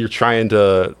you're trying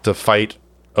to fight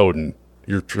Odin.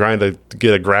 You're trying to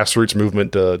get a grassroots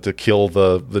movement to kill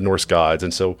the Norse gods.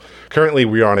 And so currently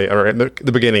we are at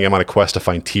the beginning, I'm on a quest to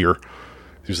find Tyr,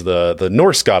 who's the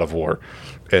Norse god of war.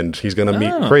 And he's going to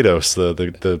meet Kratos,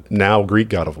 the now Greek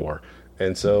god of war.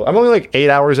 And so I'm only like 8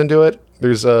 hours into it.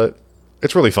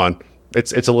 It's really fun.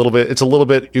 It's a little bit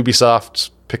Ubisoft,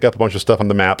 pick up a bunch of stuff on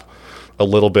the map, a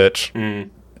little bit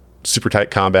super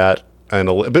tight combat.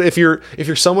 But if you're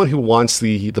someone who wants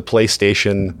the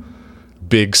PlayStation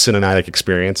big cinematic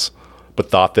experience, but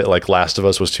thought that like Last of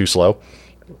Us was too slow,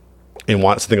 and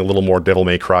want something a little more Devil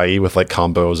May Cry with like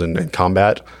combos and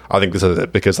combat, I think this is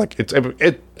it, because like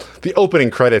the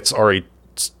opening credits are a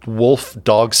wolf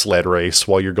dog sled race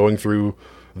while you're going through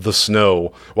the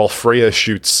snow while Freya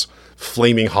shoots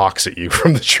flaming hawks at you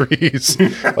from the trees.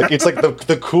 Like it's like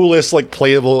the coolest like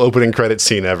playable opening credit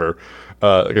scene ever.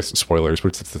 I guess spoilers,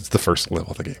 but it's the first level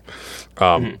of the game.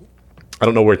 I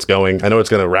don't know where it's going. I know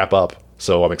it's going to wrap up,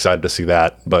 so I'm excited to see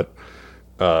that. But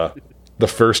the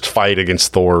first fight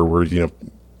against Thor, where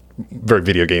very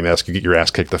video game-esque, you get your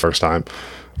ass kicked the first time,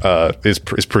 is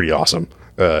pretty awesome.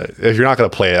 If you're not going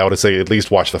to play it, I would say at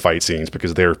least watch the fight scenes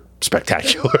because they're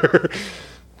spectacular.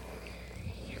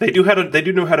 They do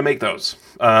know how to make those.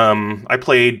 I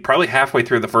played probably halfway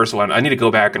through the first one. I need to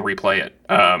go back and replay it.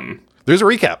 There's a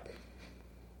recap.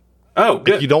 Oh,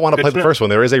 good. If you don't want to play the first one,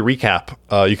 there is a recap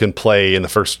you can play in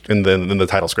the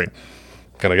title screen.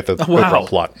 Kind of get the overall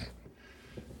plot.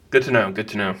 Good to know. Good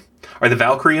to know. Are the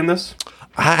Valkyrie in this?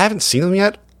 I haven't seen them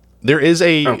yet. There is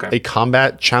a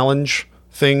combat challenge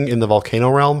thing in the Volcano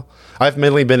realm. I've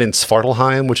mainly been in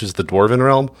Svartalheim, which is the Dwarven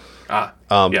realm.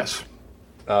 Yes.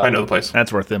 I know the place.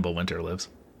 That's where Thimblewinter lives.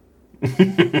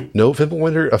 No,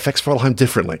 Fimbulwinter affects Svartalheim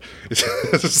differently.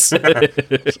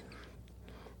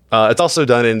 It's also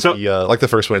done in like the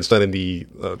first one. It's done in the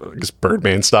I guess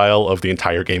Birdman style of the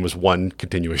entire game was one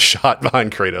continuous shot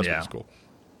behind Kratos, which is cool.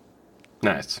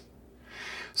 Nice.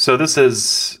 So this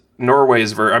is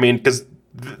Norway's version. I mean, because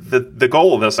the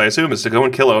goal of this, I assume, is to go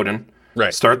and kill Odin,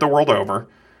 right? Start the world over.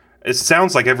 It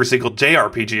sounds like every single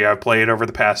JRPG I've played over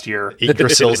the past year.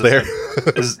 Yggdrasil's there.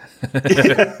 This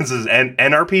is an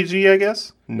NRPG, I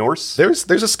guess? Norse? There's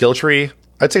a skill tree.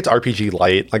 I'd say it's RPG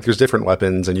light. Like there's different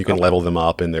weapons and you can level them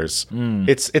up, and there's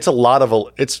it's a lot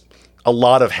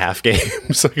of half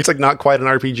games. It's like not quite an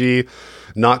RPG,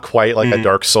 not quite like a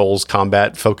Dark Souls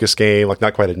combat focused game, like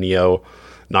not quite a Neo,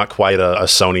 not quite a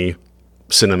Sony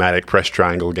cinematic press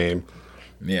triangle game.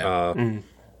 Yeah.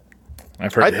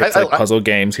 I've heard it's like puzzle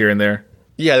games here and there.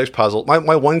 Yeah, there's puzzle. My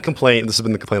one complaint, this has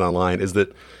been the complaint online, is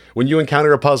that when you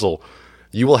encounter a puzzle,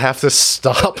 you will have to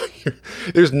stop.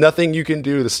 There's nothing you can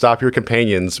do to stop your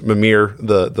companions, Mimir,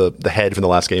 the head from the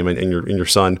last game, and your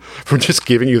son, from just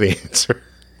giving you the answer.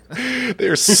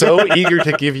 They're so eager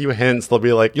to give you hints. They'll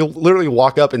be like, you'll literally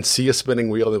walk up and see a spinning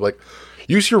wheel. They're like,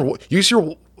 use your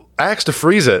axe to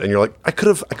freeze it, and you're like, I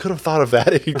could have thought of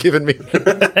that if you'd given me.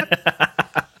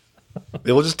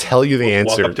 They will just tell you the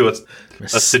answer. Walk up to a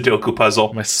Sudoku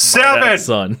puzzle. My 7!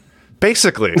 Son.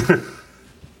 Basically.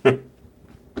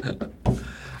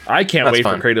 I can't wait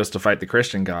for Kratos to fight the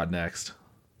Christian god next.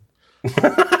 It's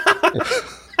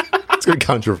gonna be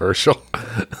controversial.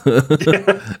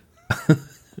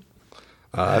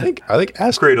 I think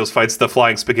Ask Kratos fights the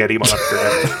flying spaghetti monster.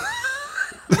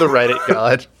 the Reddit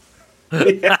god.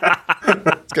 Yeah.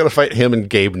 It's gonna fight him and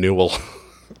Gabe Newell.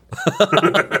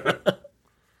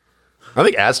 I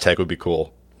think Aztec would be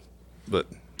cool, but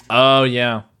oh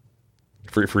yeah,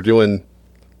 if we're doing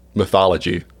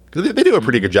mythology, because they do a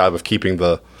pretty good job of keeping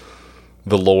the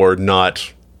lore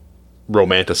not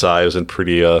romanticized and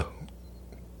pretty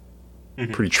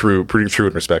true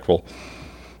and respectful.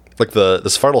 Like the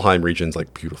Svartalheim region's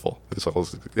like beautiful.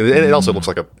 It also looks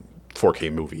like a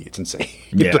 4K movie. It's insane.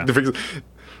 Yeah.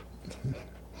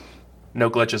 No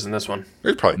glitches in this one.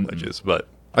 There's probably glitches, but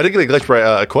I did get a glitch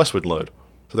where a quest would load.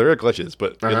 So there are glitches,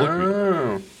 but it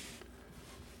looked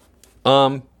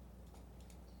beautiful.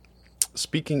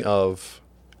 Speaking of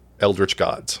Eldritch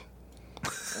Gods.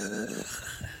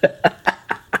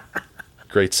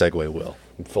 Great segue, Will.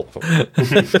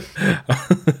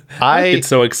 I get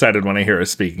so excited when I hear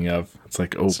us speaking of. It's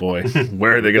like, oh boy,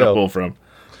 where are they going to pull from?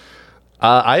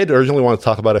 I had originally wanted to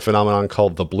talk about a phenomenon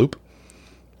called the bloop.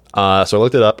 So I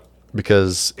looked it up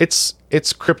because it's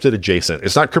cryptid adjacent.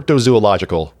 It's not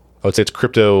cryptozoological. I would say it's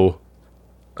crypto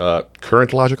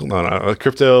currentological. No,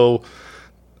 crypto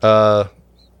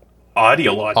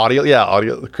audio,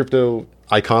 crypto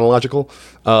iconological.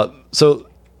 So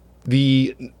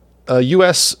the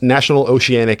U.S. National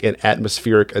Oceanic and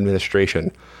Atmospheric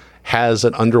Administration has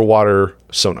an underwater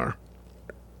sonar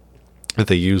that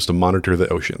they use to monitor the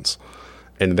oceans,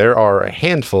 and there are a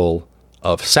handful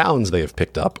of sounds they have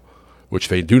picked up, which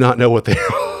they do not know what they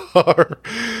are.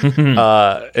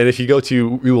 And if you go to,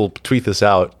 we will tweet this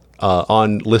out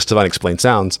on List of Unexplained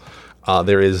Sounds.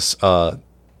 There is audio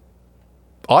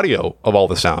of all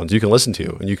the sounds you can listen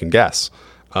to and you can guess.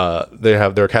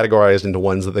 They're categorized into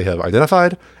ones that they have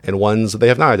identified and ones that they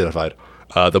have not identified.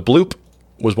 The bloop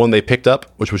was one they picked up,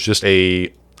 which was just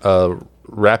a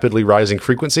rapidly rising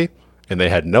frequency, and they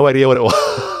had no idea what it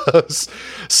was.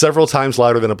 Several times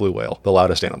louder than a blue whale, the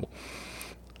loudest animal.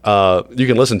 You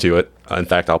can listen to it. In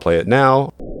fact, I'll play it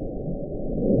now.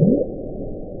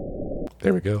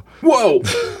 There we go. Whoa!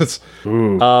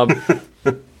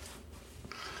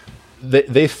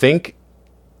 They think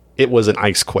it was an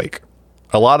ice quake.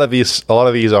 A lot of these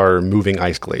are moving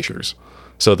ice glaciers.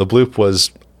 So the bloop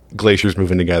was glaciers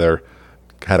moving together,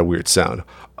 had a weird sound.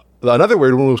 Another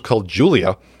weird one was called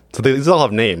Julia. So these all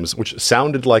have names, which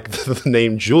sounded like the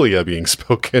name Julia being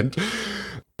spoken.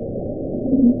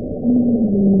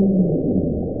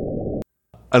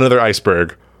 Another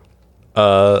iceberg.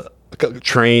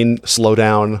 Train, slow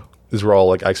down. These were all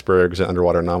like icebergs and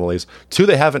underwater anomalies. Two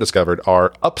they haven't discovered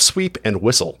are upsweep and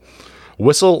whistle.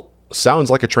 Whistle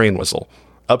sounds like a train whistle.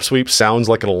 Upsweep sounds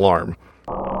like an alarm.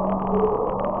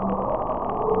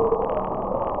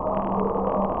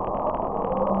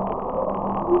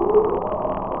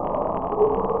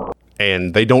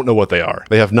 And they don't know what they are.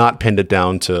 They have not pinned it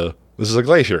down to, this is a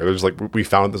glacier. There's like, we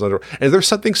found this under, and there's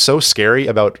something so scary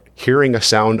about hearing a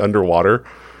sound underwater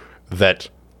that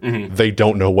they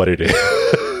don't know what it is.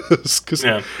 'Cause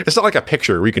it's not like a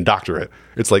picture where you can doctor it.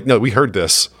 It's like, no, we heard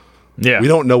this. Yeah. We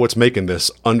don't know what's making this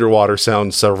underwater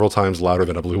sound several times louder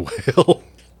than a blue whale.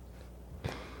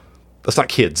 That's not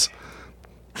kids.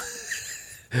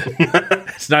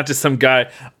 It's not just some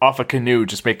guy off a canoe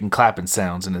just making clapping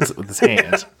sounds with his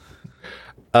hands.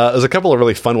 There's a couple of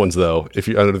really fun ones, though, if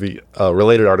you're under the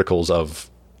related articles of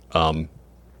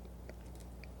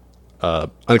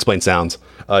unexplained sounds.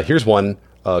 Here's one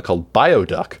called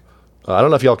Bioduck. I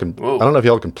don't know if y'all can. Whoa. I don't know if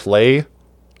y'all can play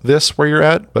this where you're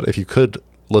at, but if you could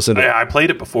listen to. Yeah, I played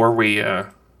it before we. Oh,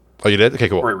 you did? Okay,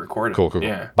 cool. Before we recorded. Cool.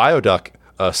 Yeah. Bioduck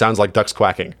sounds like ducks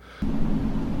quacking.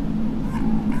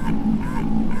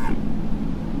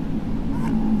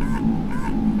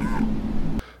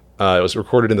 It was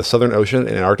recorded in the Southern Ocean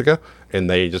in Antarctica, and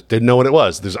they just didn't know what it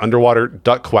was. There's underwater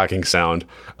duck quacking sound.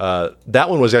 That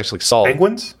one was actually solved.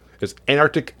 Penguins? It's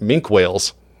Antarctic minke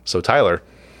whales. So Tyler.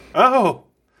 Oh,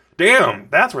 damn!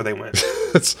 That's where they went.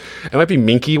 It might be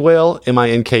minke whale,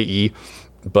 M-I-N-K-E,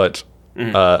 but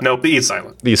Nope, the E is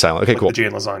silent. the E is silent. Okay, Like cool. the G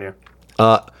in lasagna.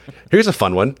 Here's a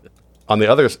fun one. On the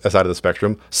other side of the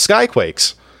spectrum,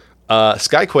 skyquakes.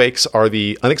 Skyquakes are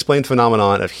the unexplained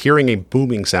phenomenon of hearing a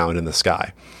booming sound in the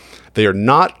sky. They are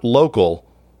not local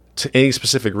to any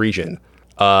specific region.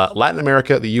 Latin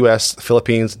America, the U.S., the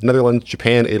Philippines, Netherlands,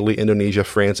 Japan, Italy, Indonesia,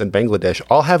 France, and Bangladesh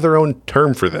all have their own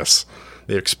term for this.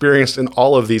 They're experienced in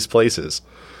all of these places.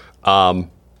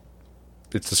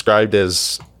 It's described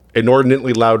as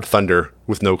inordinately loud thunder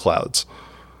with no clouds.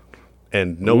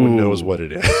 And no one knows what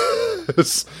it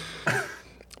is.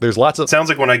 There's lots of... Sounds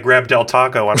like when I grabbed Del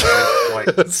Taco on my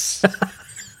flight.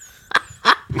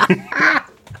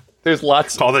 There's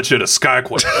lots... Call that shit a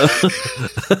skyquake.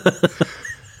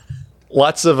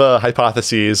 Lots of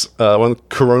hypotheses. One,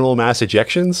 coronal mass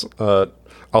ejections.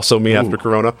 Also me after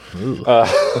Corona.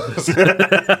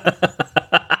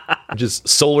 Which is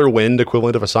solar wind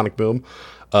equivalent of a sonic boom.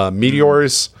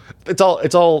 Meteors. It's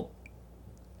all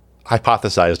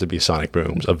hypothesized to be sonic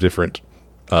booms of different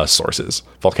sources.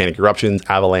 Volcanic eruptions,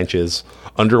 avalanches,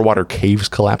 underwater caves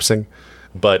collapsing.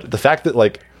 But the fact that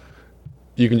like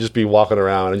you can just be walking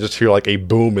around and just hear like a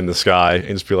boom in the sky and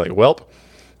just be like, welp.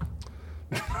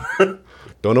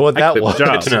 Don't know what that quit my was.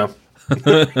 job. Good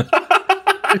to know.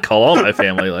 I call all my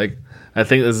family. Like, I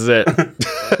think this is it.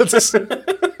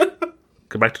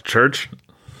 Go back to church.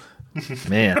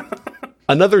 Man.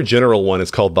 Another general one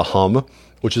is called the hum,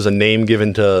 which is a name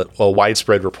given to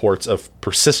widespread reports of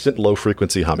persistent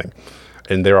low-frequency humming.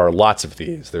 And there are lots of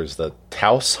these. There's the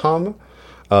Taos hum,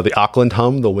 the Auckland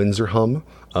hum, the Windsor hum.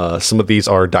 Some of these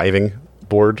are diving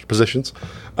board positions.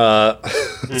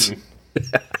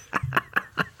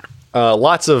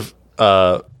 Lots of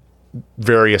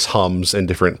various hums in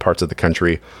different parts of the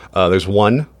country. There's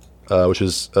one, which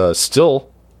is still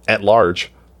at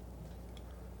large.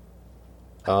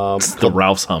 It's the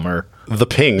Ralph's Hummer. The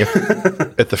Ping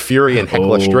at the Fury and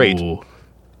Hecla Strait Oh.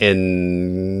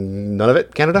 in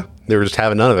Nunavut, Canada. They were just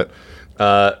having none of it.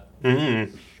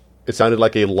 It sounded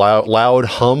like a loud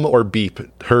hum or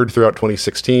beep heard throughout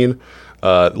 2016.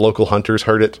 Local hunters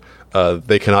heard it.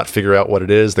 They cannot figure out what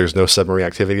it is. There's no submarine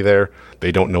activity there.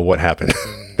 They don't know what happened.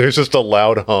 There's just a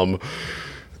loud hum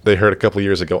they heard a couple of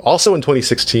years ago. Also in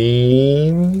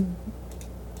 2016...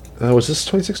 was this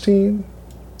 2016?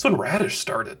 That's when Radish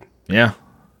started. Yeah.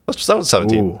 That was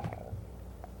 17. Ooh.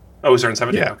 Oh, we started in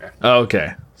 17? Yeah. Okay. Oh,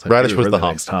 okay. So Radish maybe was we're the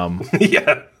hum. next hum.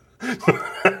 Yeah.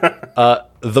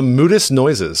 The Moodus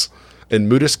Noises in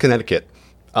Moodus, Connecticut.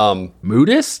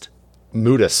 Moodist?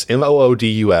 Moodus.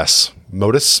 M-O-O-D-U-S.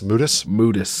 Modus? Moodus?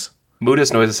 Moodus.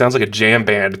 Moodus Noise. It sounds like a jam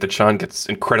band that Sean gets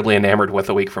incredibly enamored with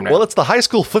a week from now. Well, it's the high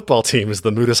school football team is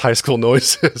the Moodus High School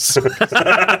Noises.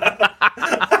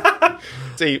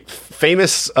 It's it's a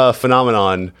famous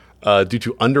phenomenon due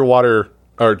to underwater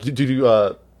or due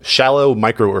to shallow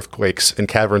micro earthquakes in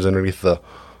caverns underneath the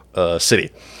city.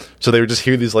 So they would just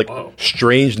hear these like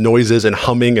strange noises and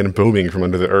humming and booming from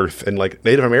under the earth, and like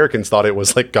Native Americans thought it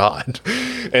was like God,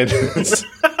 and it's,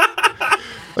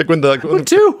 like when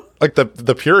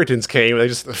the Puritans came, they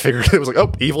just figured it was like,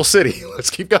 oh, evil city,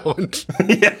 let's keep going.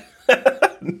 Yeah.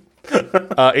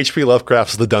 H.P.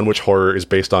 Lovecraft's The Dunwich Horror is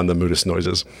based on the Moodus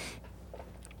noises.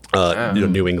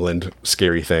 New England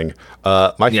scary thing.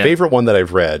 My favorite one that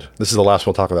I've read, this is the last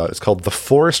one we'll talk about, it's called The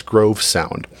Forest Grove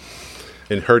Sound,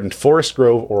 and heard in Forest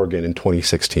Grove, Oregon in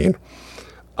 2016.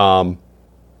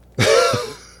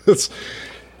 It's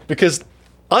because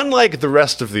unlike the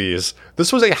rest of these,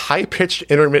 this was a high-pitched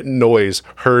intermittent noise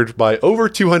heard by over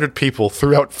 200 people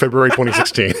throughout February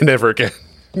 2016 and never again.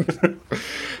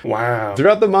 Wow.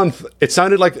 Throughout the month, it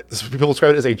sounded like people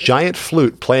described it as a giant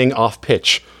flute playing off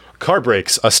pitch, car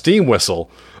brakes, a steam whistle,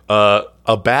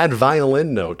 a bad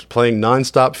violin note playing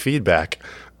nonstop feedback,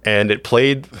 and it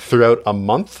played throughout a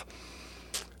month.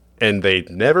 And they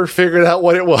never figured out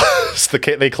what it was.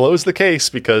 They closed the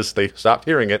case because they stopped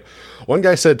hearing it. One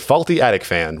guy said faulty attic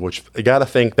fan, which you got to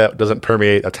think that doesn't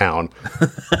permeate a town.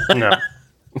 No.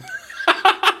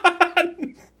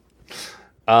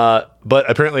 But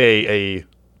apparently a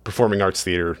performing arts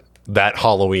theater that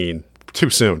Halloween, too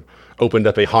soon, opened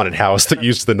up a haunted house that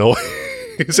used the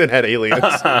noise and had aliens.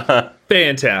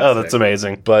 Fantastic. Oh, that's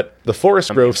amazing. But the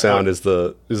Forest Grove sound is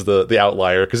the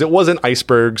outlier because it wasn't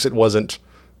icebergs, it wasn't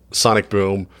sonic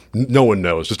boom. No one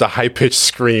knows. Just a high pitched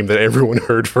scream that everyone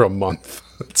heard for a month.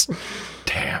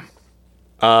 Damn.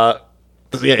 Yeah,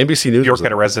 NBC News. New York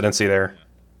had a residency there.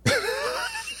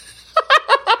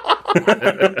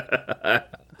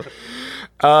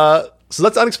 So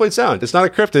that's unexplained sound. It's not a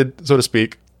cryptid, so to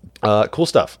speak. Cool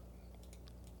stuff.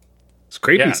 It's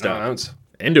creepy stuff.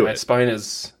 No, Into my it. spine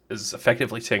is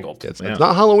effectively tingled. It's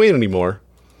not Halloween anymore,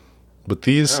 but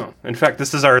these No. In fact,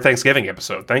 this is our Thanksgiving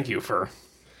episode. Thank you for...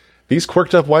 these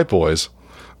quirked up white boys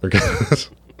are good.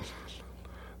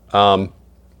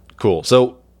 Cool.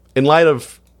 So, in light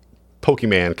of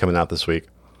Pokemon coming out this week,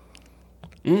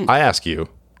 I ask you,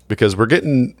 because we're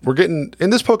getting in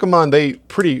this Pokemon, they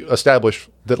pretty established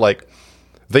that like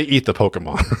they eat the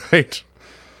Pokemon, right?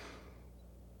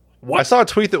 What? I saw a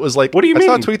tweet that was like, What do you I saw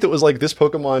a mean? tweet that was like, this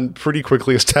Pokemon pretty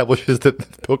quickly establishes that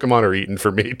Pokemon are eaten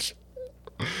for meat.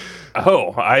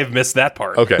 Oh, I've missed that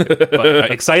part. Okay.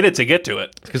 But excited to get to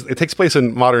it. Because it takes place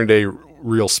in modern day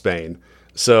real Spain.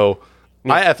 So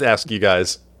I have to ask you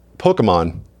guys,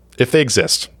 Pokemon, if they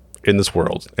exist in this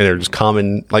world and they're just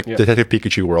common, like Detective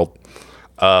Pikachu world,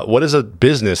 what is a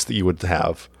business that you would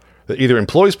have that either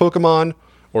employs Pokemon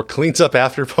or cleans up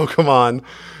after Pokemon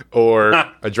or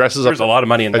addresses There's a lot of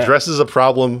money in that. addresses a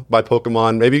problem by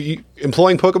Pokemon, maybe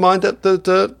employing Pokemon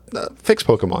to fix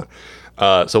Pokemon.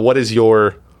 So what is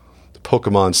your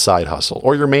Pokemon side hustle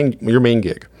or your main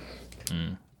gig?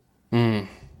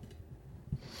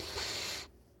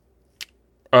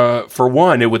 For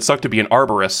one, it would suck to be an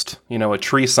arborist, a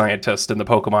tree scientist in the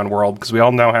Pokemon world, because we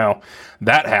all know how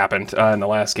that happened in the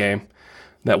last game.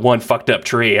 That one fucked up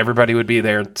tree. Everybody would be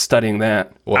there studying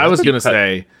that. I was going to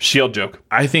say, Shield joke.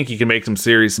 I think you can make some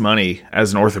serious money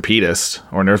as an orthopedist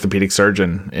or an orthopedic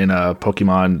surgeon in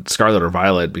Pokemon Scarlet or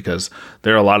Violet, because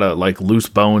there are a lot of like loose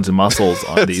bones and muscles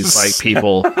on these like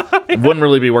people. Wouldn't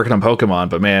really be working on Pokemon,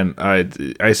 but man,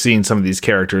 I seen some of these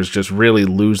characters just really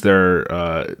lose their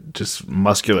just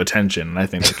muscular tension, and I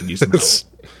think they could use some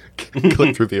help.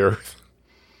 Click through the earth.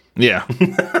 Yeah.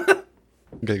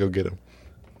 Gotta go get him.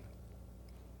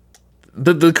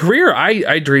 The career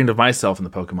I dreamed of myself in the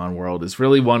Pokemon world is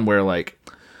really one where, like,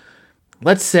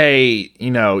 let's say,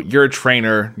 you're a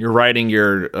trainer, you're riding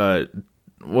your, what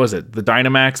was it, the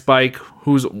Dynamax bike?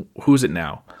 Who's it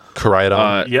now?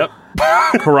 Koraidon. Yep.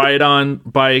 Koraidon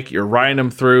bike, you're riding them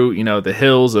through, the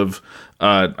hills of,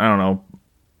 I don't know,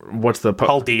 what's the...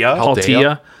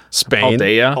 Paldea. Spain.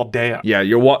 Paldea. Yeah,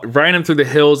 you're riding them through the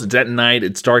hills, it's at night,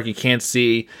 it's dark, you can't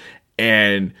see,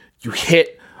 and you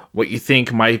hit what you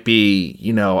think might be,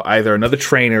 either another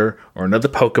trainer or another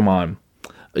Pokemon.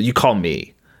 You call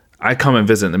me. I come and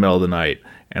visit in the middle of the night,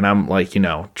 and I'm like,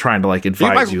 trying to like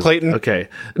advise Michael you. Clayton. Okay.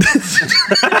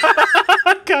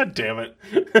 God damn it.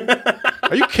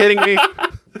 Are you kidding me?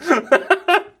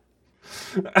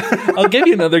 I'll give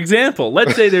you another example.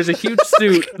 Let's say there's a huge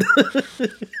suit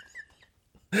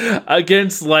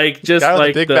against like just Guy with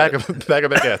like a big bag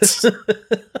of baguettes.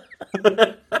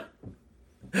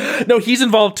 No, he's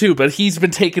involved too, but he's been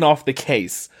taken off the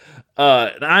case.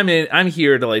 I'm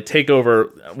here to like take over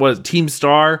what is Team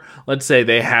Star. Let's say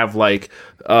they have like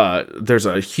there's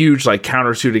a huge like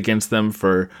countersuit against them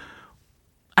for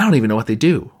I don't even know what they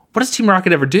do. What does Team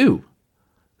Rocket ever do?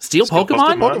 Steal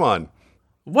Pokemon? Pokemon.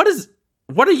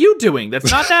 What are you doing?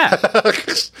 That's not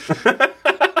that.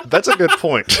 That's a good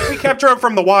point. We capture him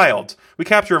from the wild.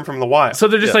 So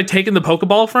they're just like taking the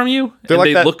Pokeball from you and like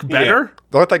they that- look better?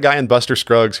 They're like that guy in Buster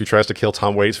Scruggs who tries to kill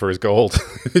Tom Waits for his gold.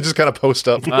 He just kind of post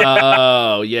up.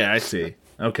 Oh, yeah, I see.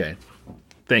 Okay.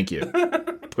 Thank you.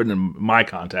 Putting in my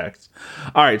context.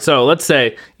 All right, so let's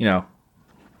say,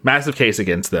 massive case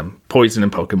against them. Poison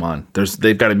and Pokemon.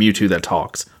 They've got a Mewtwo that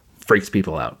talks. Freaks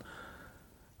people out.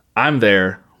 I'm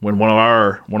there when one of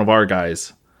our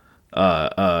guys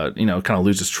kind of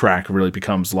loses track, really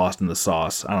becomes lost in the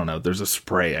sauce. I don't know. There's a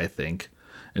spray, I think.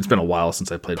 It's been a while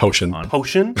since I played Potion.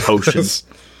 Pokemon. Potion?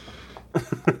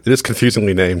 It is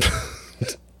confusingly named.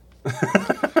 And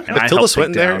I Tilda helped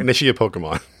Swinton take there, down- and is she a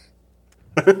Pokemon?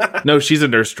 No, she's a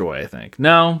Nurse Joy, I think.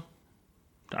 No.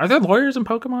 Are there lawyers in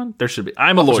Pokemon? There should be.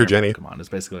 I'm a lawyer Jenny. in Pokemon, is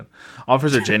basically it.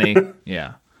 Officer Jenny,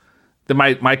 yeah. Then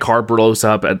my car blows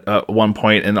up at one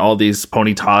point, and all these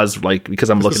Ponytas, like, because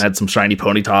I'm looking at some shiny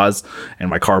Ponytas, and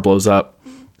my car blows up.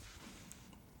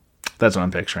 That's what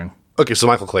I'm picturing. Okay, so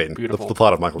Michael Clayton. Beautiful. The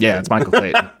plot of Michael Yeah, Clayton. it's Michael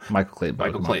Clayton. Michael Clayton.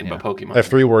 Michael Clayton, yeah. but Pokemon. I have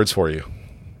 3 words for you.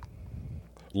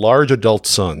 Large adult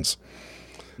sons.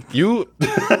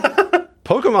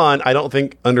 Pokemon, I don't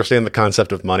think, understand the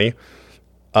concept of money.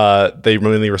 They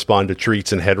mainly respond to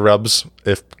treats and head rubs,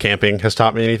 if camping has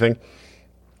taught me anything.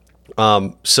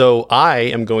 So I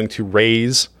am going to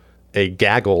raise a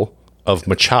gaggle of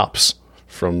Machops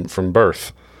from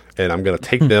birth. And I'm going to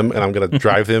take them, and I'm going to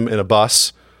drive them in a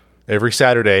bus every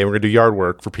Saturday, and we're going to do yard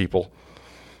work for people.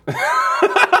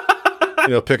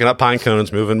 Picking up pine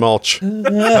cones, moving mulch, cutting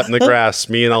the grass,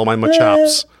 me and all my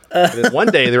Machops. And then one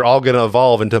day, they're all going to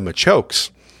evolve into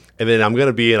Machokes. And then I'm going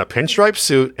to be in a pinstripe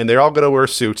suit, and they're all going to wear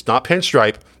suits, not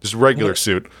pinstripe, just regular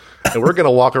suit. And we're going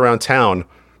to walk around town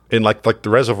in like the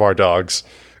Reservoir Dogs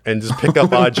and just pick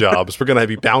up odd jobs. We're going to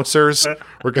be bouncers.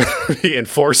 We're going to be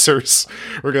enforcers.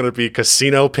 We're going to be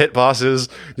casino pit bosses.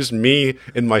 Just me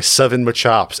and my 7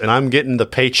 Machops. And I'm getting the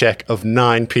paycheck of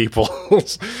 9 people.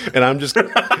 And I'm just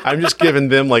giving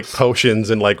them like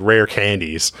potions and like rare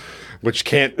candies, which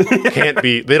can't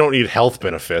be, they don't need health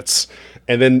benefits.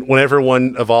 And then whenever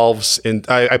one evolves,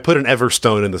 I put an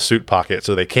Everstone in the suit pocket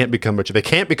so they can't become a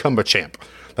champ.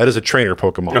 That is a trainer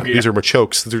Pokemon. Okay, These are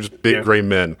Machokes. These are just big gray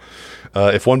men.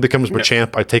 If one becomes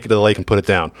Machamp, I take it to the lake and put it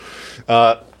down.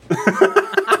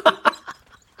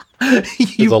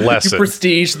 You lesson.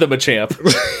 prestige the Machamp.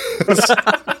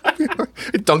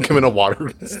 Dunk him in a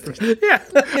water. Yeah.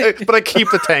 But I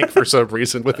keep the tank for some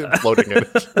reason with him floating in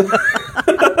it.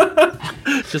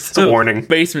 Just a warning.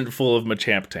 Basement full of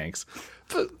Machamp tanks.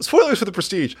 Spoilers for the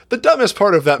Prestige. The dumbest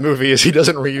part of that movie is he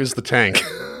doesn't reuse the tank.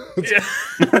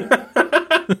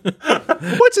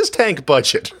 What's his tank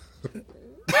budget?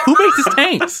 Who makes his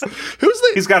tanks?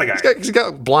 He's got a guy. He's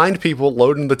got blind people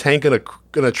loading the tank in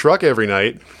a truck every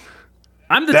night.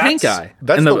 I'm the tank guy.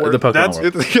 That's in the the word. Pokemon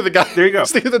world. You're the guy. There you go.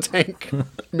 You're the tank.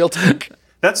 Milk tank.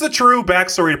 That's the true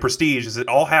backstory to Prestige. Is it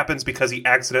all happens because he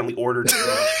accidentally ordered too many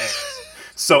tanks.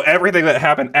 So everything that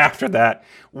happened after that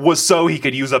was so he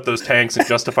could use up those tanks and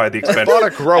justify the A lot expense.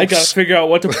 of gross. I gotta figure out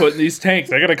what to put in these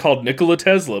tanks. I gotta call Nikola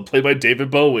Tesla, played by David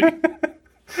Bowie.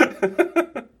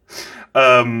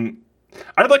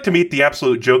 I'd like to meet the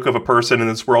absolute joke of a person in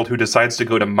this world who decides to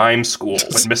go to mime school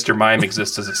when Mr. Mime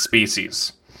exists as a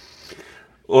species.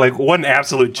 Like, what an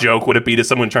absolute joke would it be to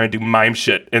someone trying to do mime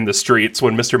shit in the streets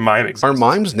when Mr. Mime exists? Are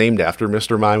mimes named after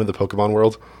Mr. Mime in the Pokemon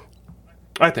world?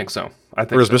 I think so.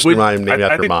 Or is Mr. Mime named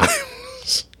after Mime?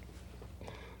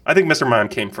 I think Mr. Mime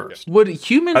came first. Would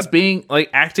humans being like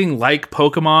acting like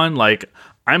Pokemon, like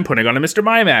I'm putting on a Mr.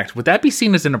 Mime act, would that be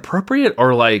seen as inappropriate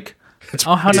or like,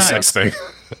 oh how It's a nice? sex thing.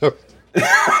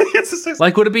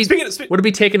 Like would it be Speaking of- would it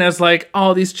be taken as like,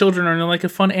 oh these children are in like a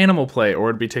fun animal play, or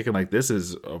would it be taken like this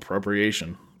is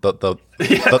appropriation? The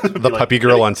be like, puppy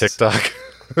girl on thanks. TikTok.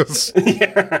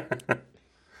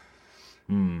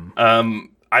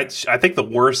 I think the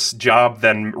worse job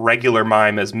than regular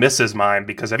Mime is Mrs. Mime,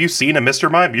 because have you seen a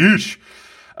Mr. Mime? Yeesh.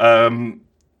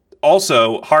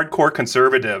 Also, hardcore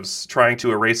conservatives trying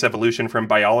to erase evolution from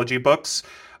biology books.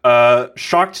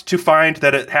 Shocked to find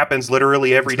that it happens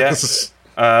literally every day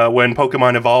when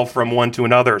Pokemon evolve from one to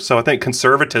another. So I think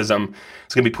conservatism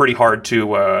is going to be pretty hard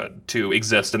to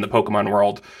exist in the Pokemon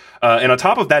world. And on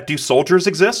top of that, do soldiers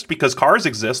exist? Because cars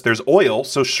exist, there's oil,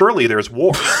 so surely there's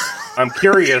war. I'm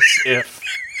curious if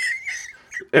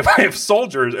if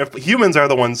soldiers, if humans are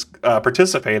the ones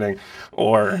participating,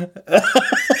 or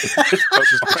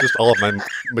just all of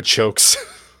my chokes.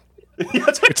 Yeah,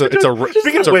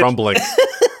 It's a rumbling.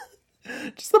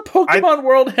 Just the Pokemon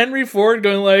world Henry Ford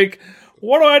going like,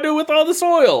 what do I do with all this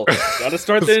oil? Gotta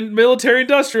start the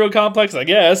military-industrial complex, I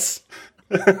guess.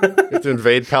 You have to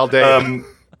invade Paldea.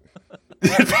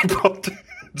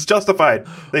 It's justified.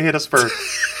 They hit us first.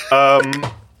 A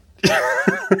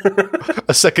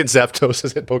second Zapdos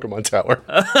has hit Pokemon Tower.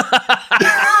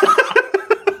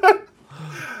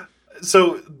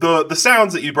 So the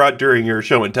sounds that you brought during your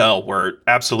show and tell were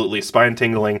absolutely spine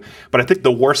tingling. But I think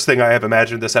the worst thing I have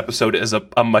imagined this episode is a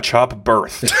Machop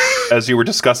birth. As you were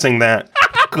discussing that,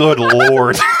 good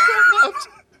lord!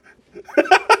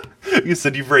 You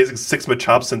said you've raised 6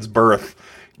 Machops since birth.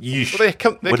 Yeesh. Well, they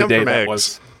come What a day from that eggs.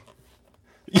 was.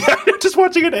 Yeah, just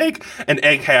watching an egg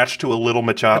hatch to a little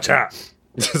Machop. Chop.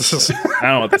 I don't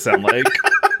know what they sound like.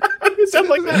 It sounds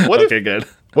like that. Okay, good.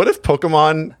 What if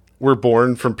Pokemon were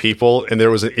born from people and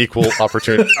there was an equal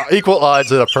opportunity, equal odds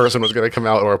that a person was going to come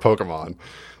out or a Pokemon?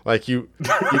 Like you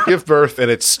give birth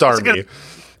and it's Starmie.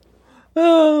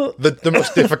 The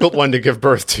most difficult one to give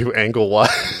birth to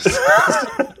angle-wise.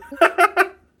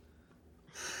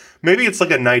 Maybe it's like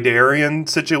a Nidarian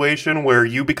situation where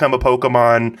you become a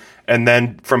Pokemon, and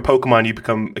then from Pokemon you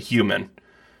become a human.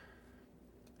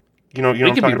 You know, We what I'm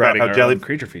could be talking about writing how our Jelly. own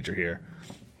creature feature here.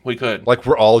 We could, Like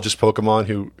we're all just Pokemon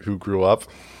who grew up.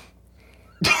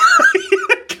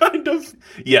 kind of.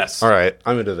 Yes. All right,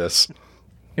 I'm into this. You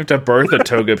have to birth a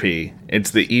Togepi. It's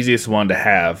the easiest one to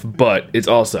have, but it's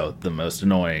also the most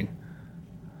annoying.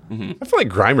 I feel like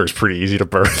Grimer's pretty easy to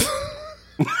birth.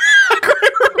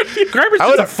 Grimer's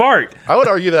just a fart. I would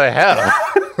argue that I have.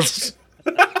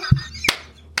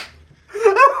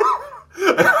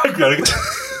 I gotta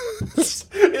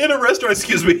in a restaurant.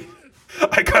 Excuse me.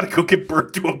 I gotta go give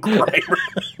birth to a Grimer.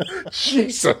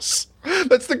 Jesus,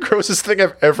 that's the grossest thing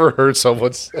I've ever heard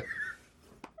someone say.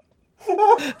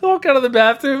 Walk out of the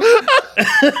bathroom.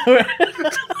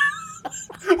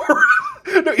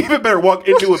 No, even better, walk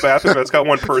into a bathroom that's got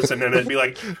one person in it and be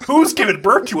like, "Who's giving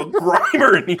birth to a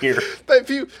Grimer in here?" If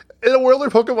you in a world where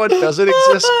Pokemon doesn't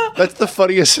exist, that's the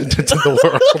funniest sentence in the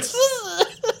world.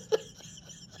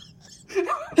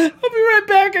 I'll be right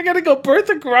back. I gotta go birth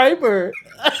a Grimer.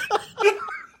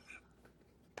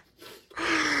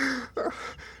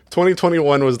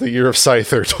 2021 was the year of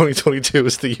Scyther. 2022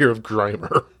 is the year of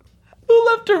Grimer. Who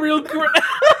left a real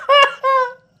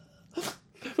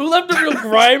Who left a real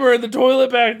Grimer in the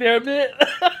toilet back there, man?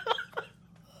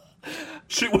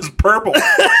 Shit was purple.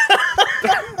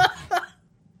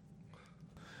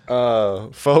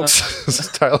 Folks, this is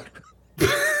Tyler.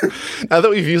 Now that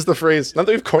we've used the phrase, now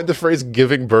that we've coined the phrase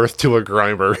 "giving birth to a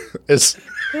Grimer," is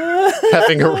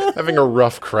having a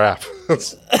rough crap.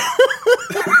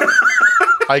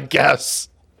 I guess.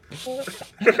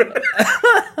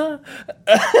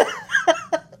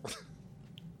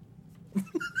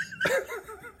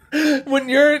 When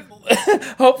you're,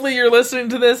 hopefully you're listening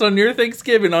to this on your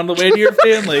Thanksgiving on the way to your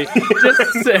family,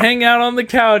 just to hang out on the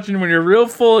couch, and when you're real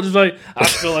full, just like, I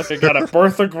feel like I gotta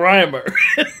birth a Grimer.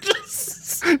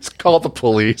 Just call the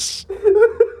police.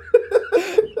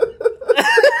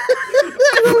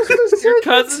 Your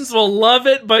cousins will love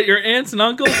it, but your aunts and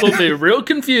uncles will be real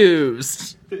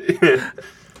confused.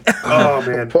 Oh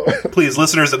man! Please,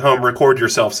 listeners at home, record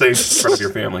yourself saying this in front of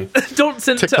your family. Don't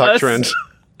send it to TikTok us. trend.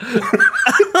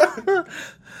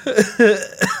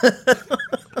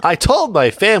 I told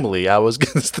my family I was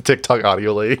going to the TikTok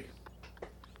audio lady.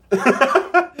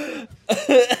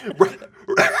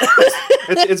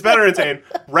 It's better than saying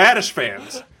Radish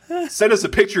fans. Send us a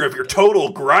picture of your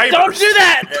total Grimers. Don't do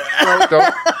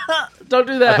that! Don't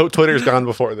do I that. hope Twitter's gone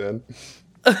before then.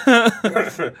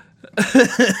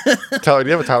 Tyler, do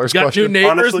you have a Tyler's Got question? new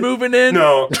neighbors Honestly, moving in.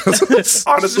 No,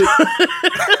 honestly,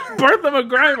 Birth them a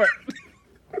Grimer.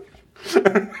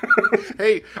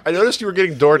 Hey, I noticed you were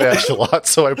getting DoorDash a lot,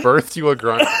 so I birthed you a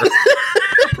Grimer.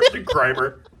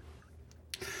 Grimer.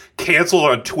 Canceled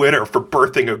on Twitter for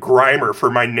birthing a Grimer for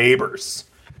my neighbors.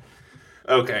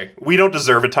 Okay, we don't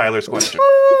deserve a Tyler's question.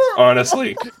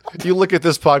 Honestly. You look at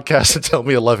this podcast and tell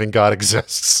me a loving God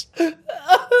exists.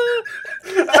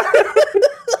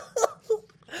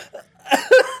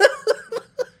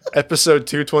 Episode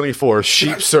 224,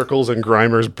 Sheep Circles and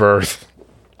Grimer's Birth.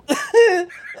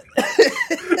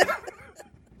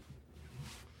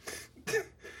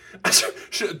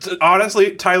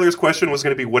 Honestly, Tyler's question was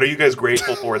going to be, what are you guys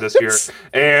grateful for this year?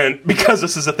 And because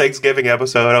this is a Thanksgiving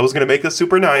episode, I was going to make this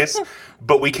super nice,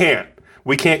 but we can't.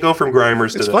 We can't go from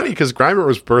Grimers to It's that. funny because Grimer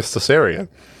was birthed cesarean.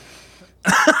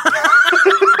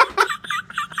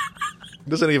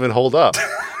 doesn't even hold up.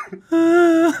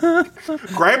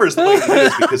 Grimer's the way he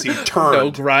is because he turned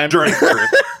No Grimer. during birth.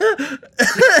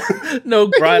 No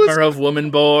Grimer of woman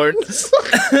born.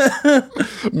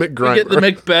 Mick Grimer. Get the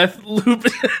Macbeth loop.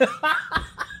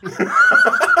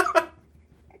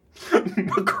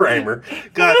 Grimer.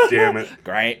 God damn it.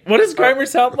 Great. What does Grimer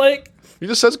sound like? He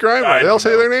just says Grimer. I They all don't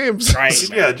say know. their names. Right.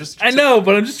 Yeah, just I know,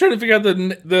 but I'm just trying to figure out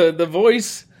the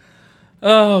voice.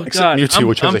 Oh Except God, Mewtwo,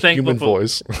 which has a thankful human for-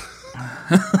 voice.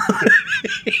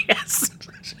 Yes.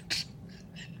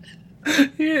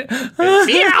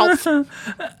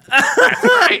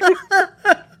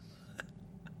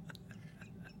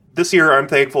 this year I'm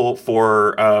thankful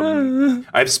for I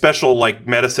have special like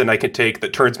medicine I can take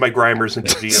that turns my Grimers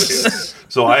into Geodudes.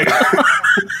 So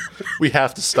We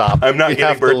have to stop. I'm not We getting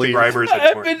have to birthday leave. Grimers I've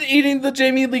anymore. been eating the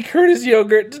Jamie Lee Curtis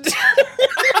yogurt.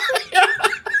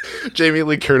 Jamie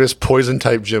Lee Curtis, poison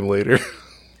type gym leader.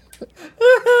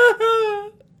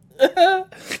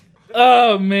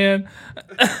 Oh man.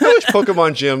 I wish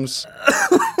Pokemon gyms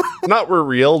not were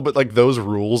real, but like those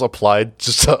rules applied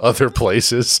just to other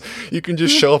places. You can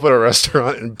just show up at a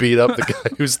restaurant and beat up the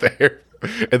guy who's there,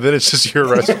 and then it's just your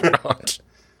restaurant.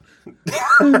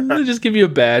 They just give you a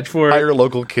badge for it. Hire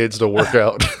local kids to work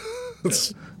out.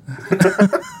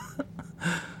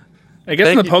 I guess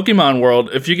in the Pokemon world,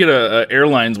 if you get a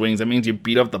airline's wings, that means you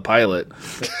beat up the pilot.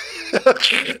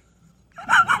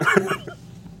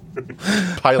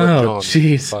 Pilot Oh, John.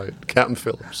 jeez. By Captain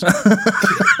Phillips.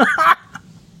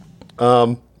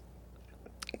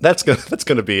 That's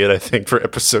gonna be it, I think, for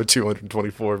episode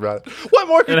 224. About it. What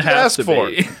more could It you has ask to for?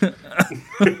 be.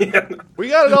 We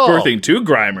got it all. Birthing two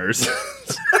Grimers.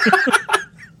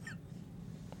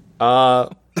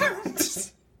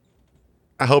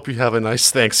 I hope you have a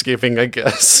nice Thanksgiving, I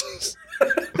guess.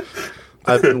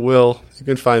 I've been Will. You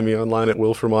can find me online at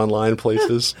Will from Online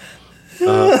places.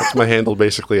 That's my handle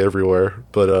basically everywhere.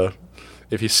 But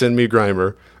if you send me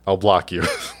Grimer, I'll block you.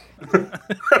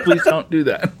 Please don't do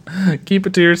that. Keep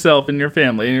it to yourself and your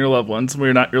family and your loved ones.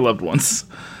 We're not your loved ones.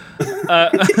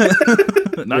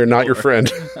 You're not your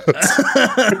friend.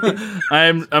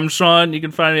 I'm Sean. You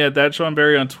can find me at that Sean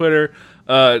Berry on Twitter.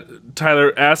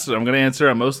 Tyler asked, I'm going to answer.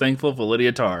 I'm most thankful for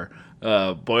Lydia Tarr.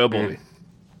 Boy, oh boy.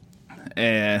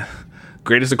 And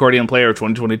greatest accordion player of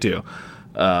 2022.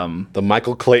 The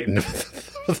Michael Clayton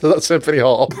of the Symphony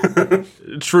Hall.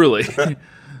 Truly.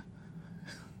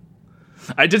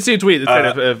 I did see a tweet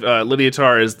that said if Lydia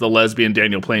Tarr is the lesbian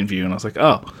Daniel Plainview, and I was like,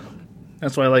 oh,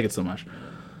 that's why I like it so much.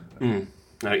 Yeah,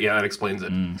 that explains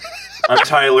it. I'm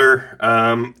Tyler.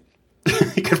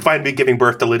 You can find me giving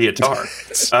birth to Lydia Tarr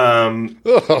on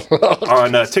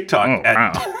TikTok.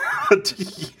 Wow.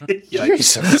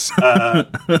 Jesus.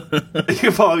 You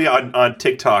can follow me on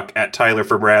TikTok at Tyler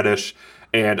from Radish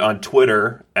and on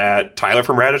Twitter at Tyler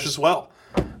from Radish as well.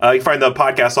 You can find the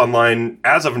podcast online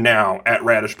as of now at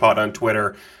RadishPod on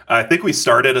Twitter. I think we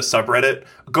started a subreddit.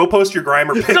 Go post your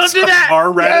Grimer pics Don't do on that!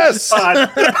 our Radish pod.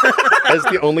 As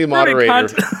the only moderator,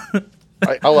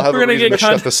 I'll have We're a gonna reason get to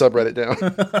shut the subreddit down.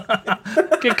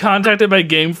 Get contacted by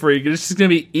Game Freak. It's just going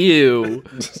to be ew.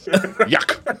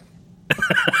 Yuck.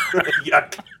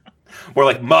 Yuck. More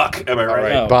like muck, am I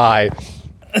right? Oh. Bye.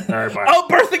 All right, bye. Oh,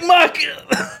 birthing muck!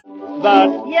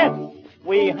 But yes,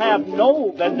 we have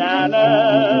no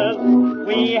bananas.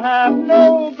 We have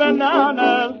no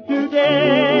bananas.